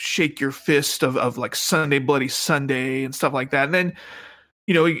 shake your fist of like Sunday Bloody Sunday and stuff like that. And then,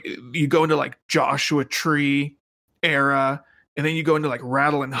 you go into like Joshua Tree era, and then you go into like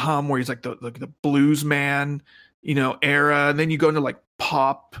Rattle and Hum, where he's like the blues man, era. And then you go into like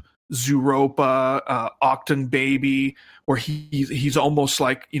pop, Zooropa, Octon Baby, where he's almost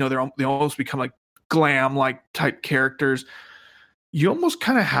like, they almost become like glam like type characters. You almost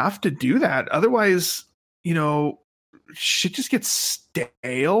kind of have to do that. Otherwise, shit just gets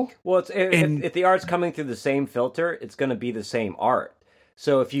stale. Well, if the art's coming through the same filter, it's going to be the same art.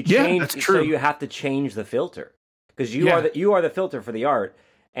 So if you change, that's true. So you have to change the filter, because you are the filter for the art.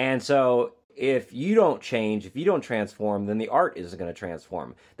 And so if you don't change, if you don't transform, then the art isn't going to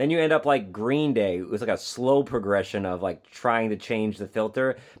transform. Then you end up like Green Day. It was like a slow progression of like trying to change the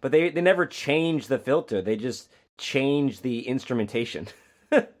filter, but they never changed the filter. They just change the instrumentation.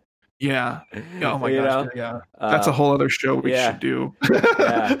 Yeah. Oh my gosh. Yeah. That's a whole other show we should do.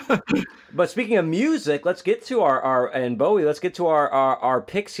 But speaking of music, let's get to our Bowie, let's get to our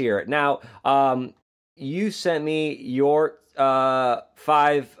picks here. Now, you sent me your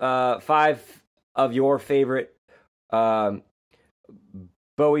five of your favorite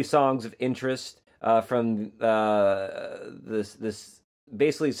Bowie songs of interest from this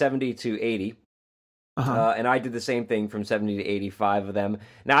basically 70 to 80. And I did the same thing from 70 to 85 of them.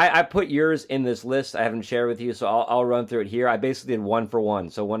 Now, I put yours in this list. I haven't shared with you, so I'll run through it here. I basically did one for one,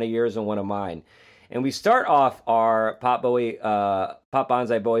 so one of yours and one of mine. And we start off our Pop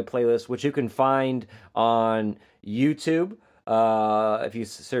Bonsai Bowie playlist, which you can find on YouTube. If you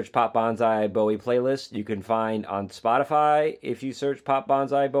search Pop Bonsai Bowie playlist, you can find on Spotify if you search Pop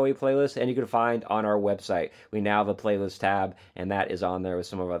Bonsai Bowie playlist, and you can find on our website. We now have a playlist tab, and that is on there with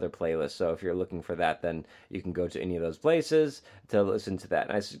some of our other playlists. So if you're looking for that, then you can go to any of those places to listen to that.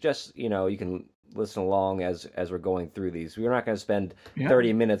 And I suggest, you can listen along as we're going through these. We're not going to spend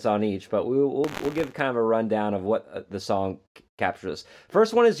 30 minutes on each, but we'll give kind of a rundown of what the song captures.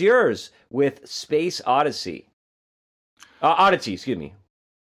 First one is yours with Space Odyssey. Oddity, excuse me.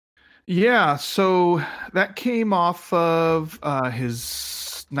 Yeah, so that came off of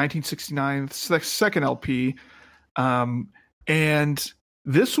his 1969 second LP, and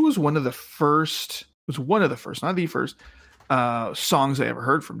this was one of the first, not the first, songs I ever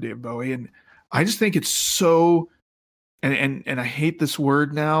heard from David Bowie, and I just think it's so, and I hate this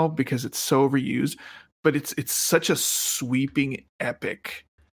word now because it's so overused, but it's such a sweeping epic,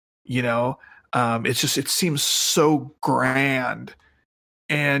 it seems so grand,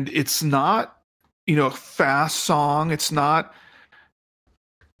 and it's not, a fast song. It's not,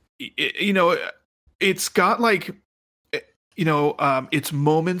 it's got like, it's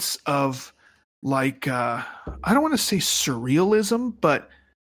moments of like I don't want to say surrealism, but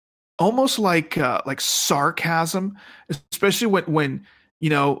almost like sarcasm, especially when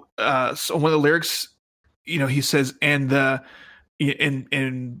so one of the lyrics, he says, and they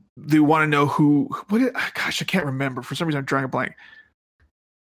want to know gosh, I can't remember. For some reason I'm drawing a blank.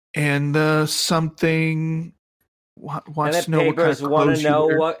 And something wants to know what kind of clothes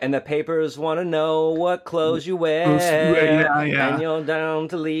you wear. And the papers want to know what clothes you wear. Yeah. And you're down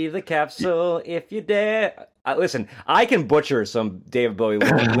to leave the capsule if you dare. Listen, I can butcher some David Bowie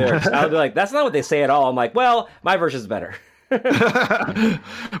lyrics. I'll be like, that's not what they say at all. I'm like, well, my version's better.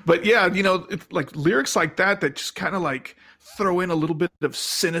 But yeah, it's like lyrics like that just kind of like throw in a little bit of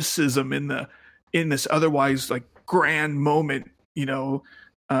cynicism in this otherwise like grand moment.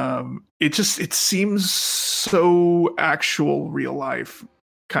 It seems so actual real life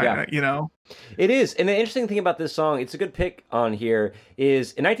kind of. It is. And the interesting thing about this song, it's a good pick on here,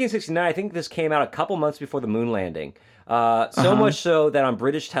 is in 1969, I think this came out a couple months before the moon landing. So much so that on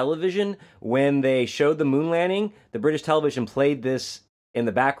British television, when they showed the moon landing, the British television played this in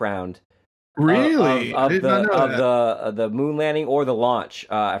the background. Really? Of the moon landing or the launch.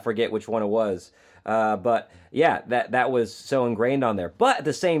 I forget which one it was. But yeah, that was so ingrained on there. But at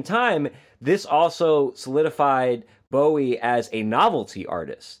the same time, this also solidified Bowie as a novelty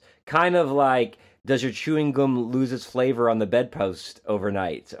artist. Kind of like, does your chewing gum lose its flavor on the bedpost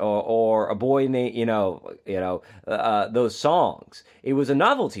overnight, or a boy named those songs? It was a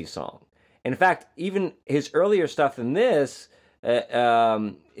novelty song. In fact, even his earlier stuff than this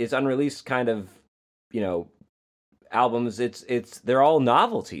is unreleased kind of albums. They're all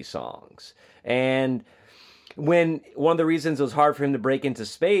novelty songs. And when one of the reasons it was hard for him to break into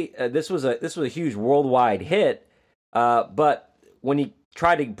space, this was a huge worldwide hit. But when he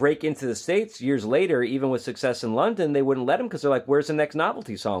tried to break into the States years later, even with success in London, they wouldn't let him because they're like, "Where's the next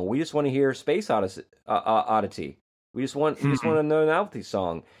novelty song? We just want to hear Space Oddity. We just want another novelty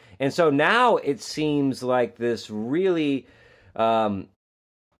song." And so now it seems like this really ahead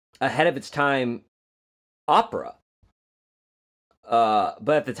of its time opera. But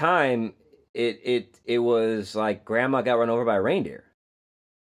at the time, it was like Grandma Got Run Over by a Reindeer,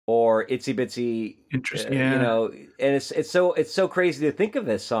 or Itsy Bitsy. Interesting, yeah. And it's so crazy to think of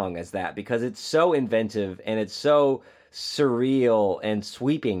this song as that, because it's so inventive and it's so surreal and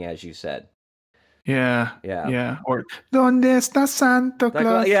sweeping, as you said. Yeah. Or ¿Dónde está Santa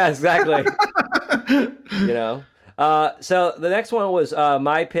Claus? Yeah, exactly. So the next one was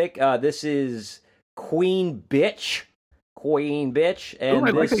my pick. This is Queen Bitch. And I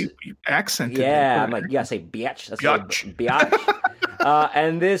like how you accented it. Yeah, I'm like, you gotta say bitch. That's biatch.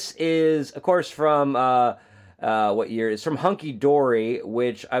 And this is, of course, from what year? It's from Hunky Dory,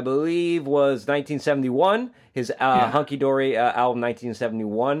 which I believe was 1971. His Hunky Dory album,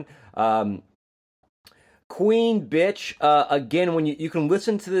 1971. Queen Bitch. Again, when you can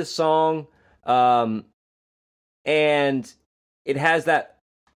listen to this song, and it has that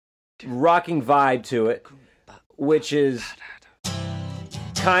rocking vibe to it, which is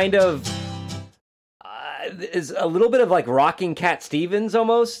kind of is a little bit of like rocking Cat Stevens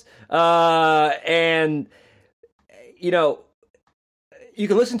almost, and you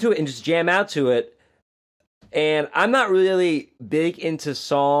can listen to it and just jam out to it. And I'm not really big into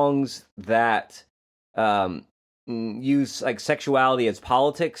songs that use like sexuality as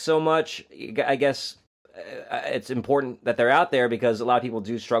politics so much. I guess it's important that they're out there because a lot of people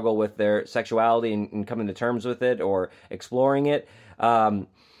do struggle with their sexuality and coming to terms with it or exploring it. But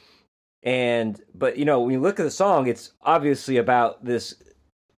when you look at the song, it's obviously about this.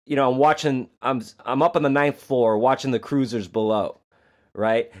 I'm up on the 9th floor watching the cruisers below,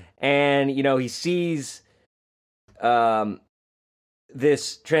 right? And he sees this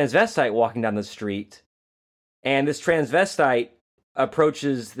transvestite walking down the street, and this transvestite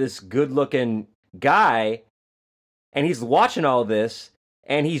approaches this good-looking guy, and he's watching all this,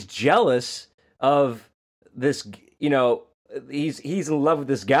 and he's jealous of this. He's in love with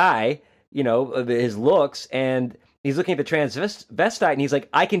this guy, his looks, and he's looking at the transvestite, and he's like,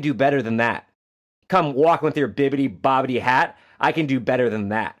 I can do better than that. Come walking with your bibbity bobbity hat. I can do better than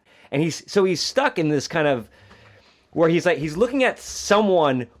that. And he's stuck in this kind of where he's looking at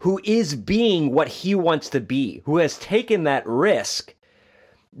someone who is being what he wants to be, who has taken that risk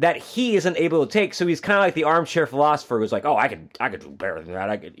that he isn't able to take. So he's kind of like the armchair philosopher who's like, oh, I could do better than that.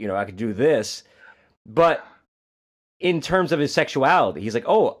 I could do this. But in terms of his sexuality, he's like,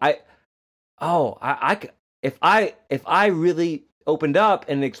 if I really opened up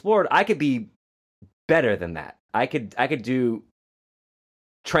and explored, I could be better than that. I could do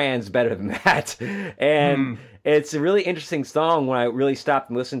trans better than that. And It's a really interesting song when I really stopped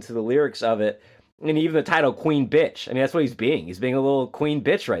and listened to the lyrics of it. And even the title, Queen Bitch. I mean, that's what he's being. He's being a little queen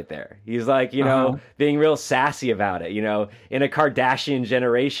bitch right there. He's like, being real sassy about it. In a Kardashian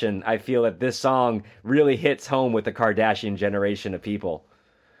generation, I feel that this song really hits home with the Kardashian generation of people.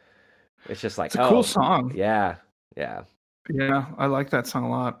 It's just like, it's a cool song. Yeah. Yeah, I like that song a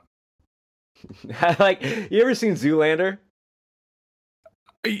lot. You ever seen Zoolander?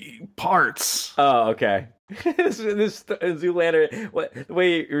 Parts. Oh, okay. this Zoolander, the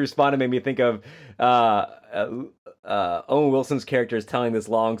way you responded made me think of Owen Wilson's character is telling this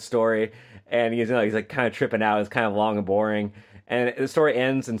long story, and he's like kind of tripping out. It's kind of long and boring, and the story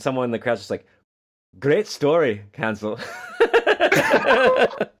ends, and someone in the crowd's just like, "Great story, cancel."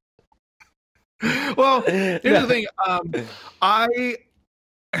 Well, here's the thing. I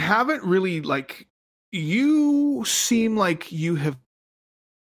haven't really you seem like you have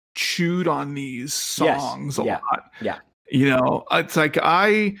chewed on these songs a lot. Yeah. It's like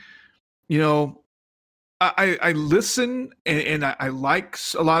I listen and I like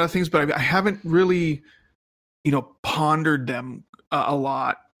a lot of things, but I haven't really, pondered them a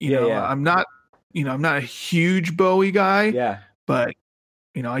lot. I'm not a huge Bowie guy. Yeah. But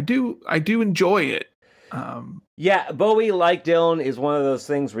I do enjoy it. Bowie, like Dylan, is one of those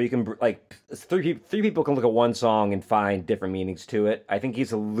things where you can three people can look at one song and find different meanings to it. I think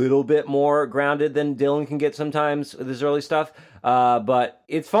he's a little bit more grounded than Dylan can get sometimes with his early stuff. But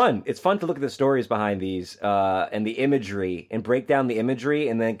it's fun. It's fun to look at the stories behind these and the imagery and break down the imagery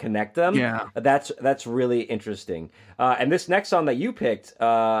and then connect them. Yeah, that's really interesting. And this next song that you picked,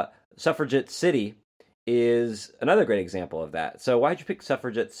 Suffragette City, is another great example of that. So why'd you pick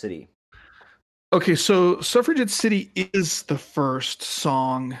Suffragette City? Okay, so Suffragette City is the first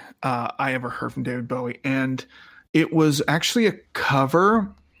song I ever heard from David Bowie, and it was actually a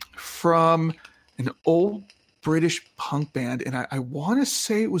cover from an old British punk band, and I want to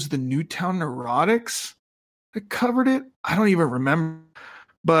say it was the Newtown Neurotics that covered it. I don't even remember,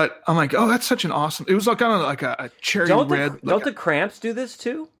 but I'm like, oh, that's such an awesome. It was kind of like a cherry red. Don't the Cramps do this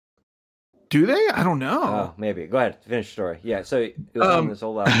too? Do they? I don't know. Oh, maybe. Go ahead. Finish the story. Yeah, so it was on this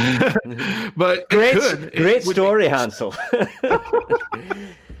old album. But great story, Hansel.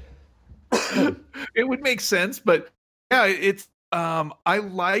 It would make sense, but yeah, it's I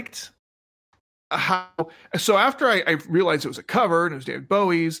liked how. So after I realized it was a cover and it was David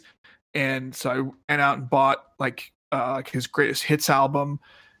Bowie's, and so I went out and bought his greatest hits album,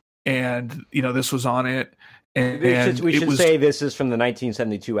 and this was on it. And we should say this is from the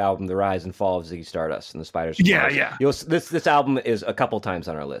 1972 album, The Rise and Fall of Ziggy Stardust and the Spiders. Yeah. This album is a couple times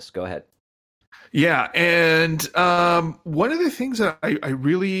on our list. Go ahead. Yeah, and one of the things that I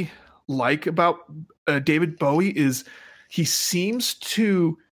really like about David Bowie is he seems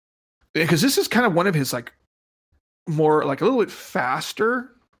to, because this is kind of one of his more a little bit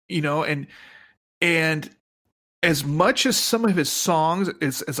faster, and as much as some of his songs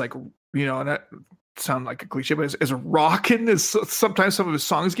is and that sound like a cliche, but as rockin' as sometimes some of his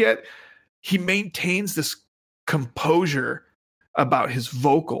songs get, he maintains this composure about his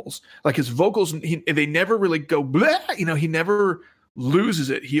vocals. His vocals, they never really go blah, he never loses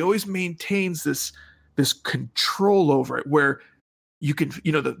it. He always maintains this control over it, where you can,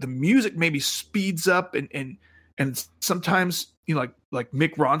 the music maybe speeds up and sometimes, like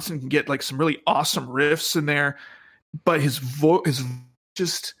Mick Ronson can get some really awesome riffs in there, but his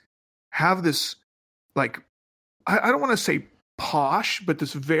just have this, I don't want to say posh, but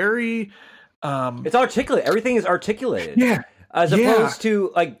this very it's articulate. Everything is articulated. Yeah. As opposed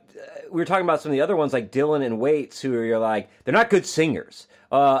to we were talking about some of the other ones like Dylan and Waits, who are they're not good singers.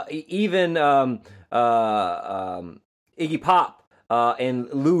 Even Iggy Pop and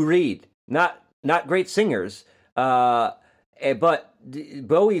Lou Reed, not great singers. But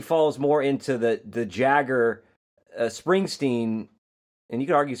Bowie falls more into the Jagger, Springsteen. And you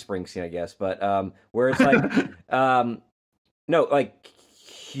could argue Springsteen, I guess, but where it's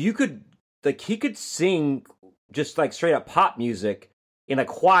he could sing just straight up pop music in a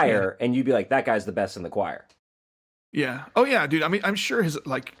choir, and you'd be like, that guy's the best in the choir. Yeah. Oh yeah, dude. I mean, I'm sure his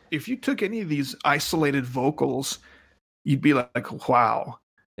if you took any of these isolated vocals, you'd be like, wow.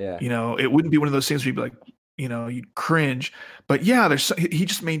 Yeah. It wouldn't be one of those things where you'd be like, you'd cringe. But yeah, he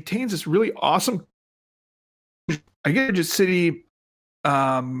just maintains this really awesome. I get just City.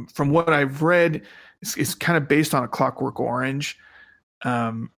 From what I've read, it's kind of based on A Clockwork Orange,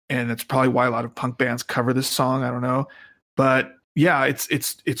 and that's probably why a lot of punk bands cover this song. I don't know, but yeah,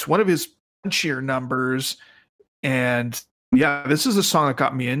 it's one of his punchier numbers, and yeah, this is a song that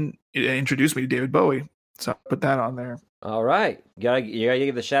got me introduced me to David Bowie, so I put that on there. All right, you gotta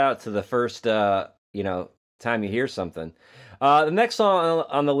give the shout out to the first time you hear something. The next song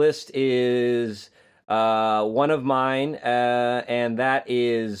on the list is one of mine, and that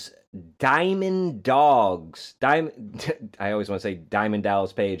is Diamond Dogs. I always want to say Diamond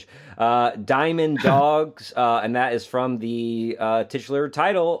Dallas Page. Diamond Dogs, and that is from the titular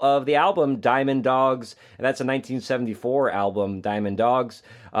title of the album, Diamond Dogs, and that's a 1974 album, Diamond Dogs.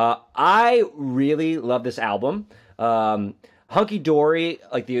 I really love this album. Hunky Dory,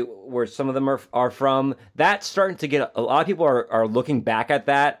 like where some of them are from, that's starting to get a lot of people are looking back at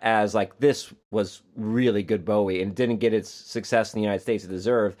that as like this was really good Bowie and didn't get its success in the United States it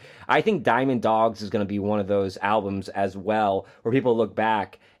deserved. I think Diamond Dogs is going to be one of those albums as well where people look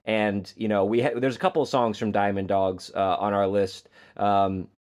back and there's a couple of songs from Diamond Dogs on our list,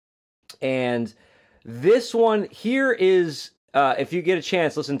 and this one here is. If you get a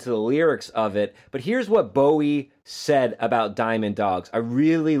chance, listen to the lyrics of it. But here's what Bowie said about Diamond Dogs. I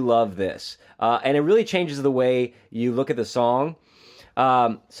really love this. And it really changes the way you look at the song.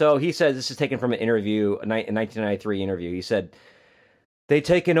 So he says, this is taken from an interview, a 1993 interview. He said, "They've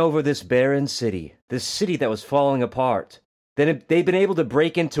taken over this barren city, this city that was falling apart. Then they've been able to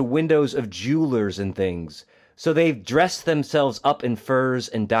break into windows of jewelers and things. So they've dressed themselves up in furs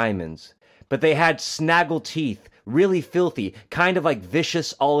and diamonds. But they had snaggle teeth, really filthy, kind of like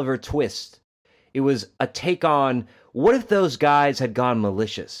vicious Oliver Twist. It was a take on, what if those guys had gone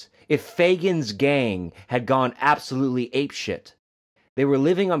malicious? If Fagin's gang had gone absolutely apeshit? They were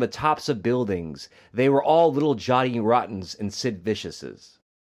living on the tops of buildings. They were all little Johnny Rottens and Sid Viciouses."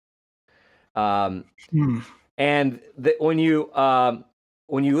 And when you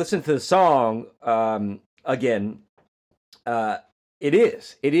listen to the song, again, it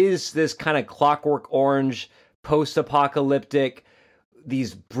is this kind of Clockwork Orange, post-apocalyptic,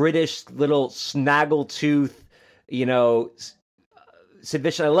 these British little snaggletooth, Sid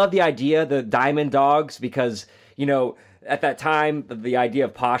Vicious. I love the idea, the Diamond Dogs, because, at that time, the idea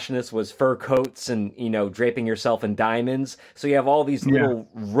of poshness was fur coats and, draping yourself in diamonds. So you have all these little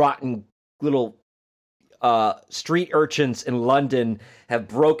rotten little street urchins in London have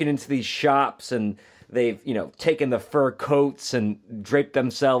broken into these shops and they've, taken the fur coats and draped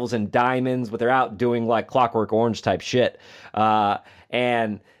themselves in diamonds, but they're out doing like Clockwork Orange type shit.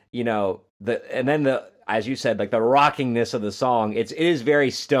 And then as you said, like the rockingness of the song, it is very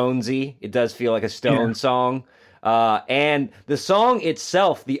Stonesy. It does feel like a Stone song. And the song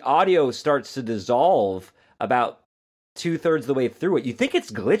itself, the audio starts to dissolve about 2/3 of the way through it. You think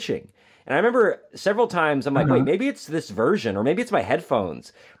it's glitching. And I remember several times I'm like, wait, maybe it's this version or maybe it's my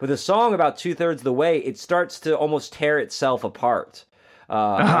headphones. But the song about 2/3 of the way, it starts to almost tear itself apart.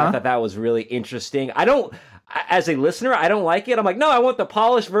 I thought that was really interesting. As a listener, I don't like it. I'm like, no, I want the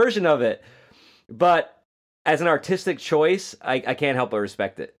polished version of it. But as an artistic choice, I can't help but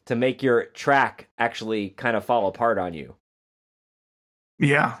respect it, to make your track actually kind of fall apart on you.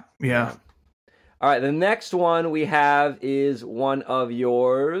 Yeah. All right, the next one we have is one of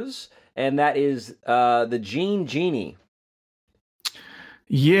yours, and that is the Jean Genie.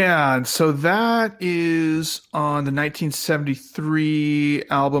 Yeah, so that is on the 1973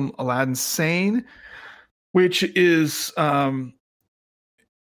 album Aladdin Sane, which is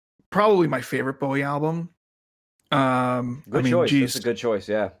probably my favorite Bowie album. Good choice. Geez. That's a good choice,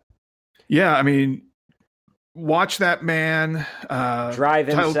 yeah. Yeah, I mean, Watch That Man.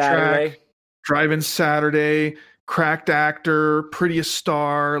 Drive-In Saturday. Drive-In Saturday. Cracked Actor. Prettiest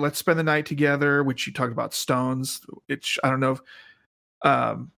Star. Let's Spend the Night Together, which you talked about Stones. I don't know if...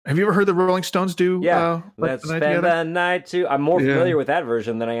 have you ever heard the Rolling Stones do? Yeah, Let's Spend the Night too. I'm more familiar with that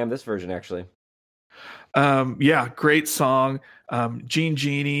version than I am this version, actually. Yeah, great song. Jean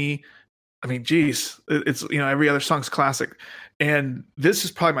Genie. I mean, geez, it's every other song's classic, and this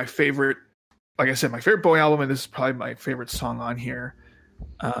is probably my favorite. Like I said, my favorite Bowie album, and this is probably my favorite song on here.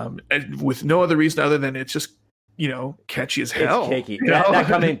 And with no other reason other than it's just catchy as hell. It's cakey. That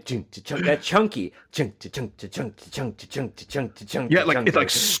coming, that chunky, yeah, like it's like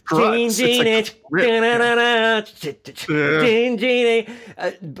struts.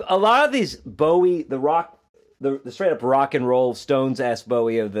 A lot of these Bowie, the straight up rock and roll Stones-ass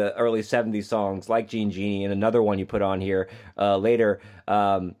Bowie of the early 70s songs, like Jean Genie and another one you put on here later,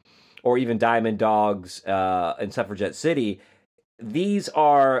 or even Diamond Dogs and Suffragette City. These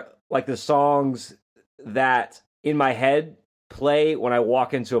are like the songs that in my head play when I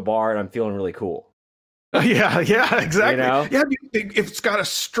walk into a bar and I'm feeling really cool. Yeah, exactly. Yeah, it's got a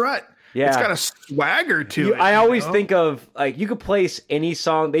strut. Yeah, it's got a swagger to it. I always think of, like, you could place any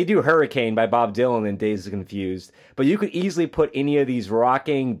song. They do Hurricane by Bob Dylan in Dazed and Confused, but you could easily put any of these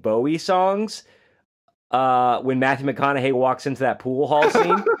rocking Bowie songs when Matthew McConaughey walks into that pool hall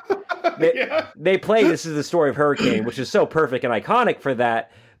scene. They play "This Is the Story of Hurricane," which is so perfect and iconic for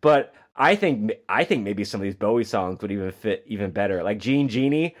that. But I think maybe some of these Bowie songs would even fit even better, like "Jean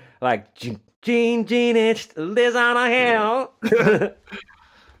Genie," like Jean Genie lives on a hill.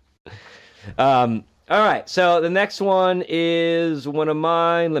 All right, so the next one is one of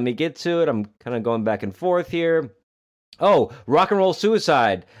mine. Let me get to it. I'm kind of going back and forth here. Oh, Rock and Roll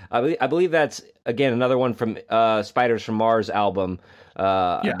Suicide. I believe that's, again, another one from Spiders from Mars album.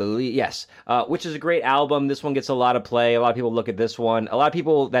 I believe, yes, which is a great album. This one gets a lot of play. A lot of people look at this one. A lot of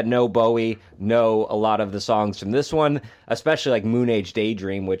people that know Bowie know a lot of the songs from this one, especially like Moon Age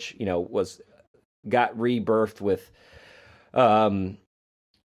Daydream, which, got rebirthed with, what's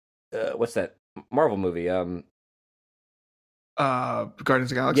that Marvel movie? Guardians of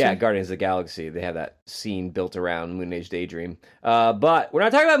the Galaxy? Yeah, Guardians of the Galaxy. They have that scene built around Moon Age Daydream. But we're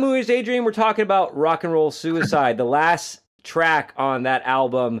not talking about Moon Age Daydream. We're talking about Rock and Roll Suicide, the last track on that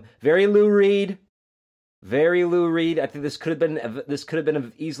album. Very Lou Reed. I think this could have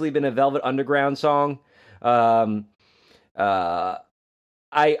been easily been a Velvet Underground song. I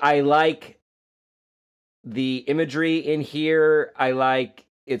like the imagery in here.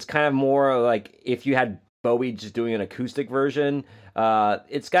 It's kind of more like if you had Bowie just doing an acoustic version.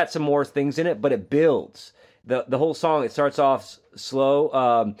 It's got some more things in it, but it builds. The whole song, it starts off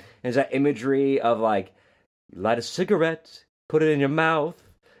slow. There's that imagery of like, light a cigarette, put it in your mouth.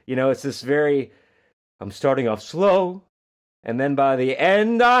 It's this very, I'm starting off slow, and then by the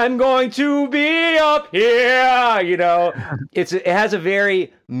end, I'm going to be up here. It has a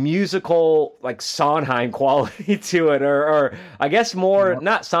very musical, like Sondheim quality to it, or I guess more,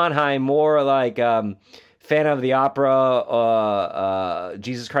 not Sondheim, more like Phantom of the Opera,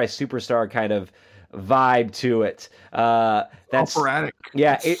 Jesus Christ Superstar kind of vibe to it. That's operatic.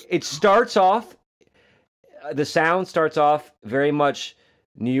 Yeah, it starts off. The sound starts off very much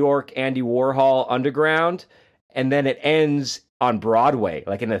New York Andy Warhol underground, and then it ends on Broadway,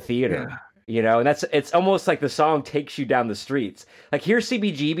 like in a theater. And it's almost like the song takes you down the streets. Like, here's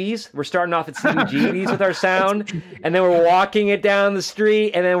CBGBs. We're starting off at CBGBs with our sound, and then we're walking it down the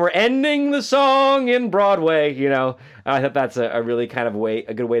street, and then we're ending the song in Broadway. I thought that's a really kind of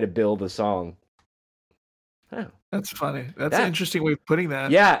a good way to build a song. Oh. That's funny. That's an interesting way of putting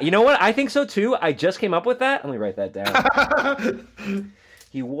that. Yeah, you know what? I think so too. I just came up with that. Let me write that down.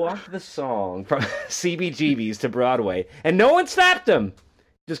 He walked the song from CBGBs to Broadway, and no one stopped him.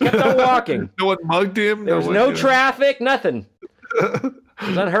 Just kept on walking. No one mugged him. There was no traffic, nothing. It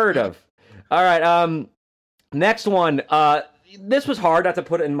was unheard of. All right, next one. This was hard not to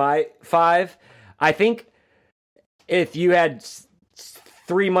put in my 5. I think if you had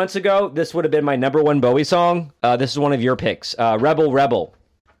 3 months ago, this would have been my number 1 Bowie song. This is one of your picks. Rebel Rebel.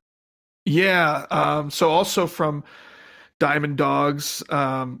 Yeah. So also from Diamond Dogs, came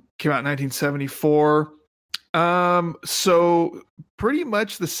out in 1974. So pretty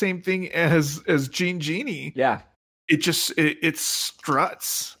much the same thing as Jean Genie. Yeah. It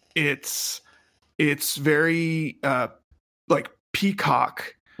struts. It's very like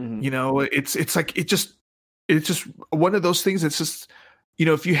peacock. Mm-hmm. It's just one of those things that's just,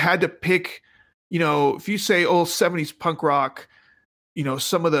 if you had to pick, if you say, 70s punk rock,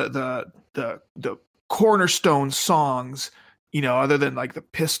 some of the cornerstone songs, other than like the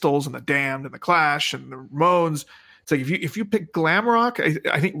Pistols and the Damned and the Clash and the Ramones, it's like if you pick glam rock,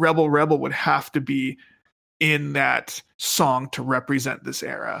 I think Rebel Rebel would have to be in that song to represent this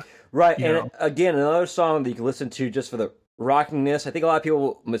era. Right. And again, another song that you can listen to just for the rockingness. I think a lot of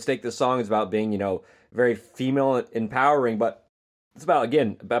people mistake this song as about being, very female empowering, but it's about,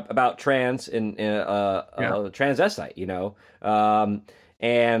 again, about trans and transvestite,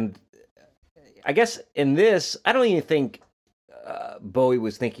 and I guess in this, I don't even think Bowie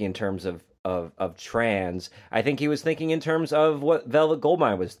was thinking in terms of trans. I think he was thinking in terms of what Velvet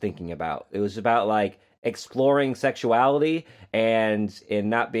Goldmine was thinking about. It was about like exploring sexuality and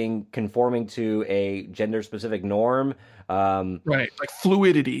not being conforming to a gender specific norm. Right, like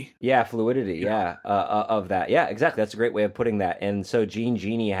fluidity. Yeah, fluidity. Yeah, of that. Yeah, exactly. That's a great way of putting that. And so Jean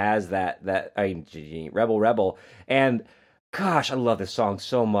Genie has that. Rebel Rebel, and gosh, I love this song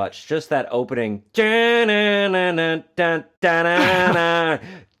so much. Just that opening. And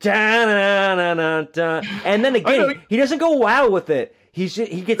then again, he doesn't go wild with it. Keeps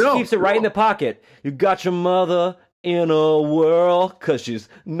it right in the pocket. You got your mother in a whirl because she's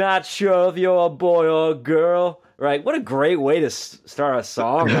not sure if you're a boy or a girl. Right? What a great way to start a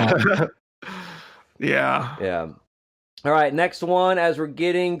song. Yeah. Yeah. All right, next one. As we're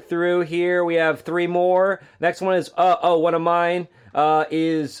getting through here, we have three more. Next one is one of mine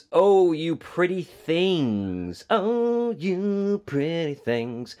is "Oh You Pretty Things." Oh, you pretty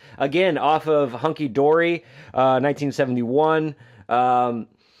things. Again, off of Hunky Dory, 1971.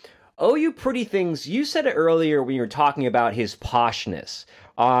 "Oh You Pretty Things." You said it earlier when you were talking about his poshness.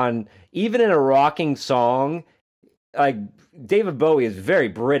 On even in a rocking song, like David Bowie is very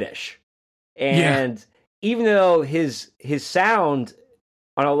British, and even though his sound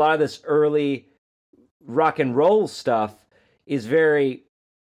on a lot of this early rock and roll stuff is very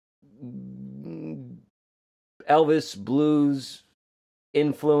Elvis blues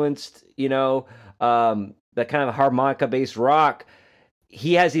influenced, that kind of harmonica based rock,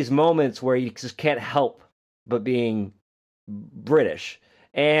 he has these moments where you just can't help but being British.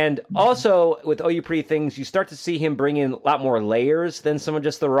 And also with "Oh You Pretty Things," you start to see him bring in a lot more layers than some of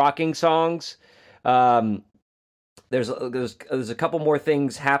just the rocking songs. There's a couple more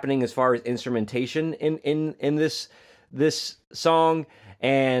things happening as far as instrumentation in this song,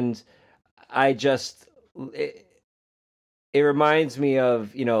 and it reminds me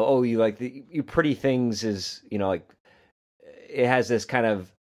of you pretty things is like it has this kind of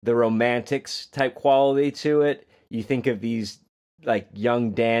the romantics type quality to it. You think of these like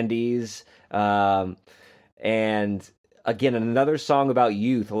young dandies, and again, another song about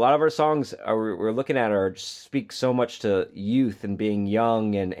youth. A lot of our songs we're looking at speak so much to youth and being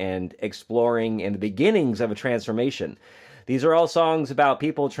young and exploring and the beginnings of a transformation. These are all songs about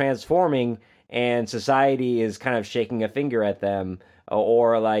people transforming and society is kind of shaking a finger at them,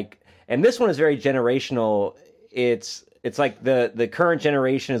 and this one is very generational. It's like the current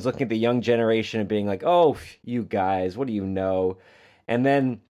generation is looking at the young generation and being like, "Oh, you guys, what do you know?" And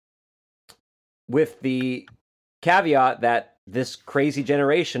then with the caveat that this crazy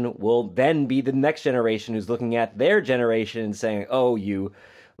generation will then be the next generation who's looking at their generation and saying, "Oh, you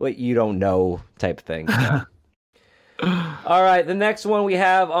don't know," type thing. All right, the next one we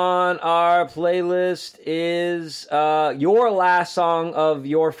have on our playlist is your last song of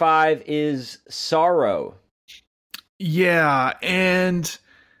your five is "Sorrow." Yeah, and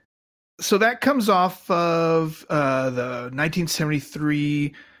so that comes off of the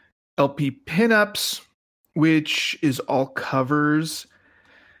 1973 LP Pinups, which is all covers.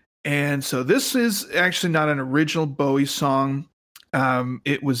 And so this is actually not an original Bowie song.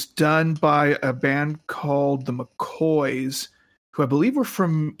 It was done by a band called the McCoys, who I believe were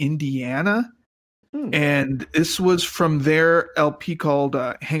from Indiana. And this was from their LP called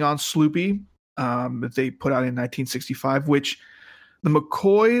Hang On Sloopy, that they put out in 1965, which the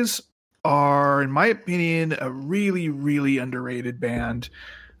McCoys are, in my opinion, a really, really underrated band.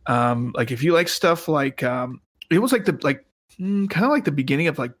 Like if you like stuff like it was like kind of like the beginning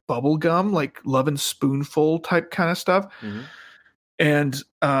of like Bubblegum, like Lovin' Spoonful type kind of stuff. Mm-hmm. And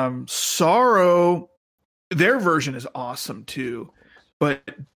Sorrow, their version is awesome too, but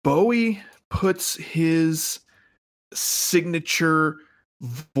Bowie puts his signature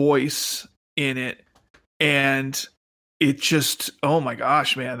voice in it, and it just, oh my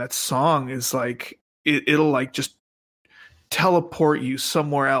gosh, man, that song is like it'll like just teleport you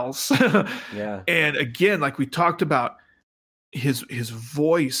somewhere else. Yeah. And again, like we talked about, his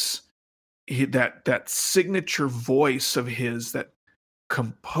voice, that signature voice of his, that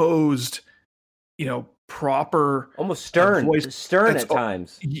composed, proper, almost stern at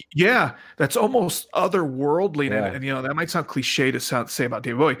times. Yeah, that's almost otherworldly. Yeah. And that might sound cliche to say about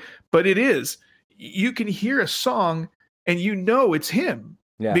David Bowie, but it is. You can hear a song and it's him.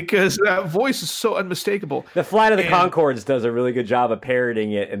 Yeah. Because that voice is so unmistakable. The Flight of the Conchords does a really good job of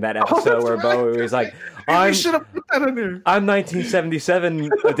parodying it in that episode where Bowie was like, "I should have put that in there. I'm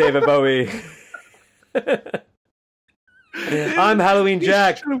 1977 David Bowie. I'm Halloween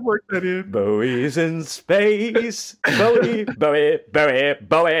Jack. Should have worked that in. Bowie's in space. Bowie.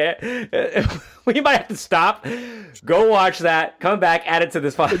 We might have to stop. Go watch that. Come back. Add it to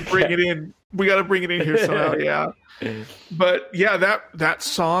this podcast. Bring it in. We got to bring it in here somehow. Yeah. But yeah, that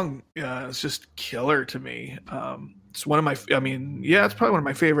song is just killer to me. It's one of my, it's probably one of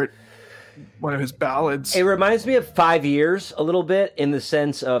my favorite, one of his ballads. It reminds me of 5 Years a little bit, in the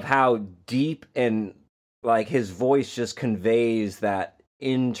sense of how deep and like his voice just conveys that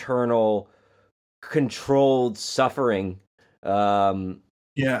internal controlled suffering that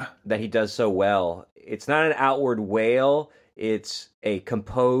he does so well. It's not an outward wail, it's a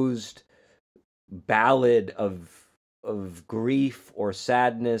composed ballad of grief or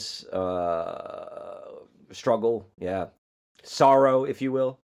sadness, struggle, sorrow, if you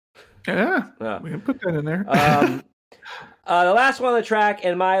will. Yeah, we can put that in there. The last one on the track,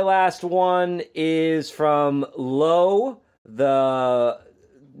 and my last one is from Low, the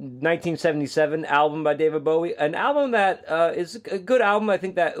 1977 album by David Bowie. An album that is a good album. I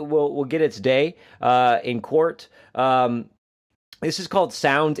think that will get its day in court. This is called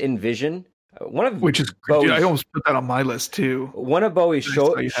Sound and Vision. Which is Bowie's, dude, I almost put that on my list too. One of Bowie's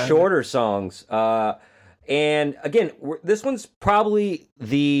shorter songs. And again, this one's probably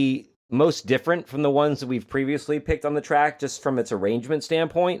the most different from the ones that we've previously picked on the track, just from its arrangement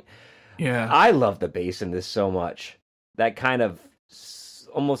standpoint. Yeah. I love the bass in this so much. That kind of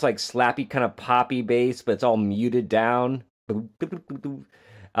almost like slappy kind of poppy bass, but it's all muted down.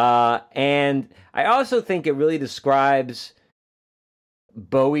 And I also think it really describes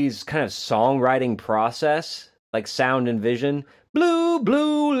Bowie's kind of songwriting process, like Sound and Vision. Blue,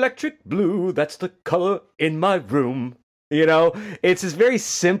 blue, electric blue, that's the color in my room. You know, it's this very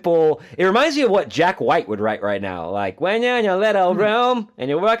simple. It reminds me of what Jack White would write right now. Like, when you're in your little room and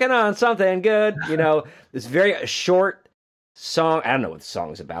you're working on something good, you know, this very short song. I don't know what the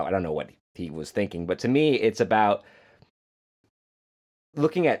song is about. I don't know what he was thinking. But to me, it's about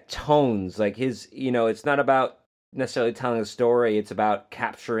looking at tones. Like his, you know, it's not about necessarily telling a story. It's about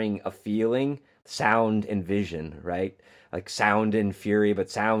capturing a feeling, sound and vision, right? Like sound and fury, but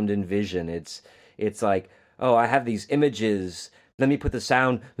sound and vision. It's like, oh, I have these images. Let me put the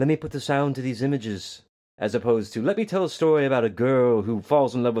sound to these images, as opposed to let me tell a story about a girl who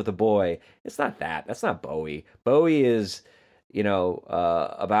falls in love with a boy. It's not that. That's not Bowie. Bowie is, you know,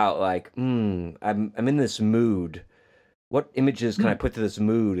 about like, I'm in this mood. What images can I put to this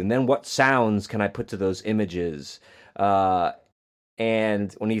mood? And then what sounds can I put to those images?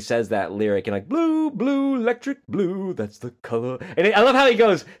 And when he says that lyric, and like, blue, blue, electric blue, that's the color. And I love how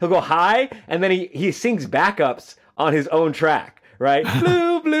he'll go high, and then he sings backups on his own track, right?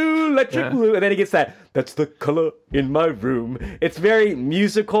 Blue, blue, electric blue. And then he gets that's the color in my room. It's very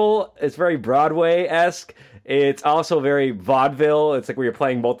musical. It's very Broadway-esque. It's also very vaudeville. It's like where you're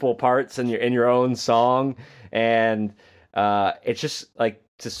playing multiple parts in your own song. And it's just like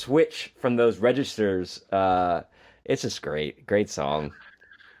to switch from those registers. It's just great song.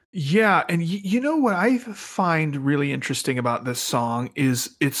 Yeah, and you know what I find really interesting about this song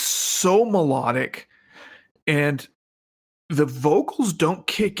is it's so melodic, and the vocals don't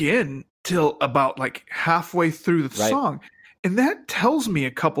kick in till about like halfway through the song, and that tells me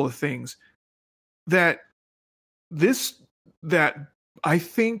a couple of things. That I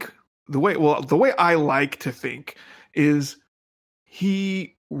think the way I like to think is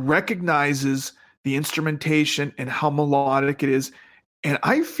he recognizes the instrumentation and how melodic it is. And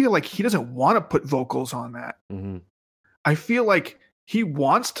I feel like he doesn't want to put vocals on that. Mm-hmm. I feel like he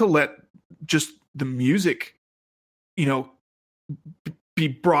wants to let just the music, you know, be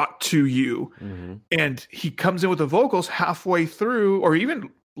brought to you. Mm-hmm. And he comes in with the vocals halfway through, or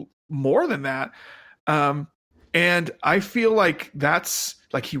even more than that. And I feel like that's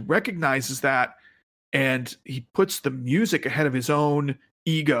like he recognizes that, and he puts the music ahead of his own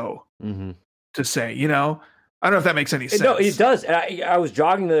ego. Mm-hmm. To say, you know, I don't know if that makes any sense. No, it does. And I was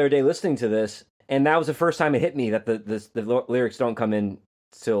jogging the other day listening to this, and that was the first time it hit me that the lyrics don't come in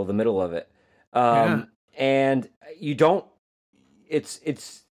till the middle of it. And you don't.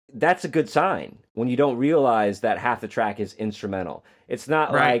 That's a good sign when you don't realize that half the track is instrumental. It's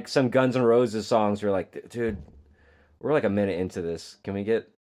not like some Guns N' Roses songs. You're like, dude, we're like a minute into this. Can we get?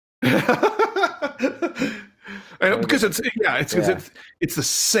 Because it's the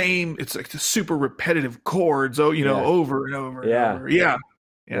same. It's like the super repetitive chords. Oh, you know, over and over. And over. Yeah.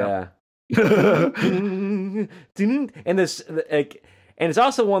 And this like, and it's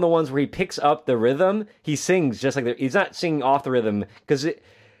also one of the ones where he picks up the rhythm. He sings just like he's not singing off the rhythm because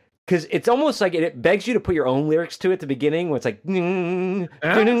it's almost like it begs you to put your own lyrics to it at the beginning, where it's like, and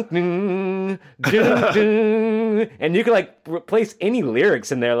you can like replace any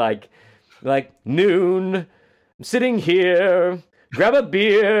lyrics in there, like noon. Sitting here, grab a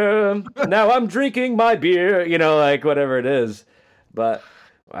beer. Now I'm drinking my beer. You know, like whatever it is. But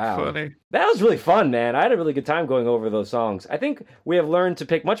wow, funny. That was really fun, man. I had a really good time going over those songs. I think we have learned to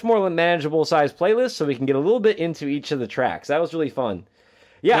pick much more manageable size playlists, so we can get a little bit into each of the tracks. That was really fun.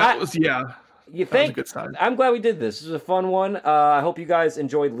 Yeah, You think? That was a good time. I'm glad we did this. This was a fun one. I hope you guys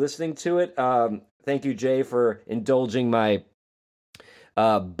enjoyed listening to it. Thank you, Jay, for indulging my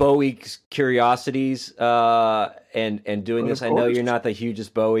Bowie curiosities and doing this. I know you're not the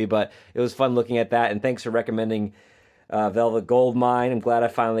hugest Bowie, but it was fun looking at that. And thanks for recommending Velvet Goldmine. I'm glad I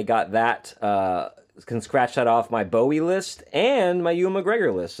finally got that. Can scratch that off my Bowie list and my Ewan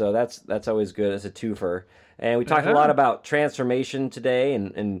McGregor list. So that's always good as a twofer. And we talked a lot about transformation today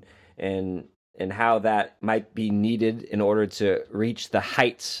and and how that might be needed in order to reach the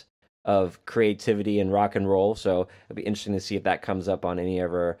heights of creativity and rock and roll. So it'll be interesting to see if that comes up on any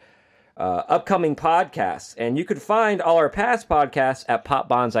of our upcoming podcasts. And you can find all our past podcasts at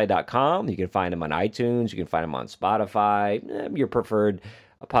popbonsai.com. You can find them on iTunes. You can find them on Spotify, your preferred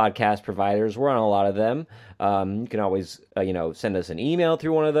podcast providers. We're on a lot of them. You can always, send us an email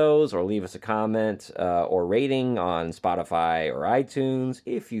through one of those, or leave us a comment or rating on Spotify or iTunes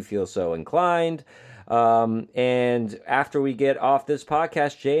if you feel so inclined. And after we get off this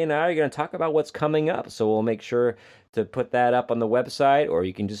podcast, Jay and I are going to talk about what's coming up. So we'll make sure to put that up on the website, or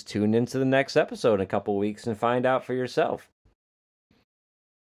you can just tune into the next episode in a couple of weeks and find out for yourself.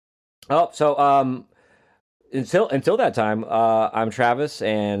 Until that time, I'm Travis,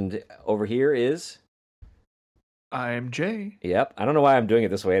 and over here is... I'm Jay. Yep. I don't know why I'm doing it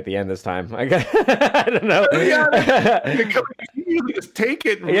this way at the end this time. I don't know. You just take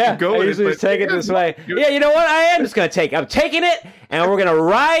it and go with it. I usually just take it this way. Yeah, you know what? I am just going to take it. I'm taking it, and we're going to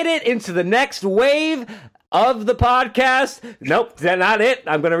ride it into the next wave of the podcast. Nope, that's not it.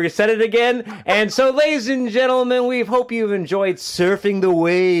 I'm going to reset it again. And so, ladies and gentlemen, we hope you've enjoyed surfing the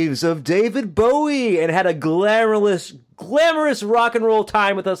waves of David Bowie and had a glamorous rock and roll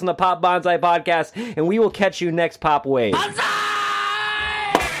time with us on the Pop Bonsai podcast. And we will catch you next Pop Wave. Bonsai!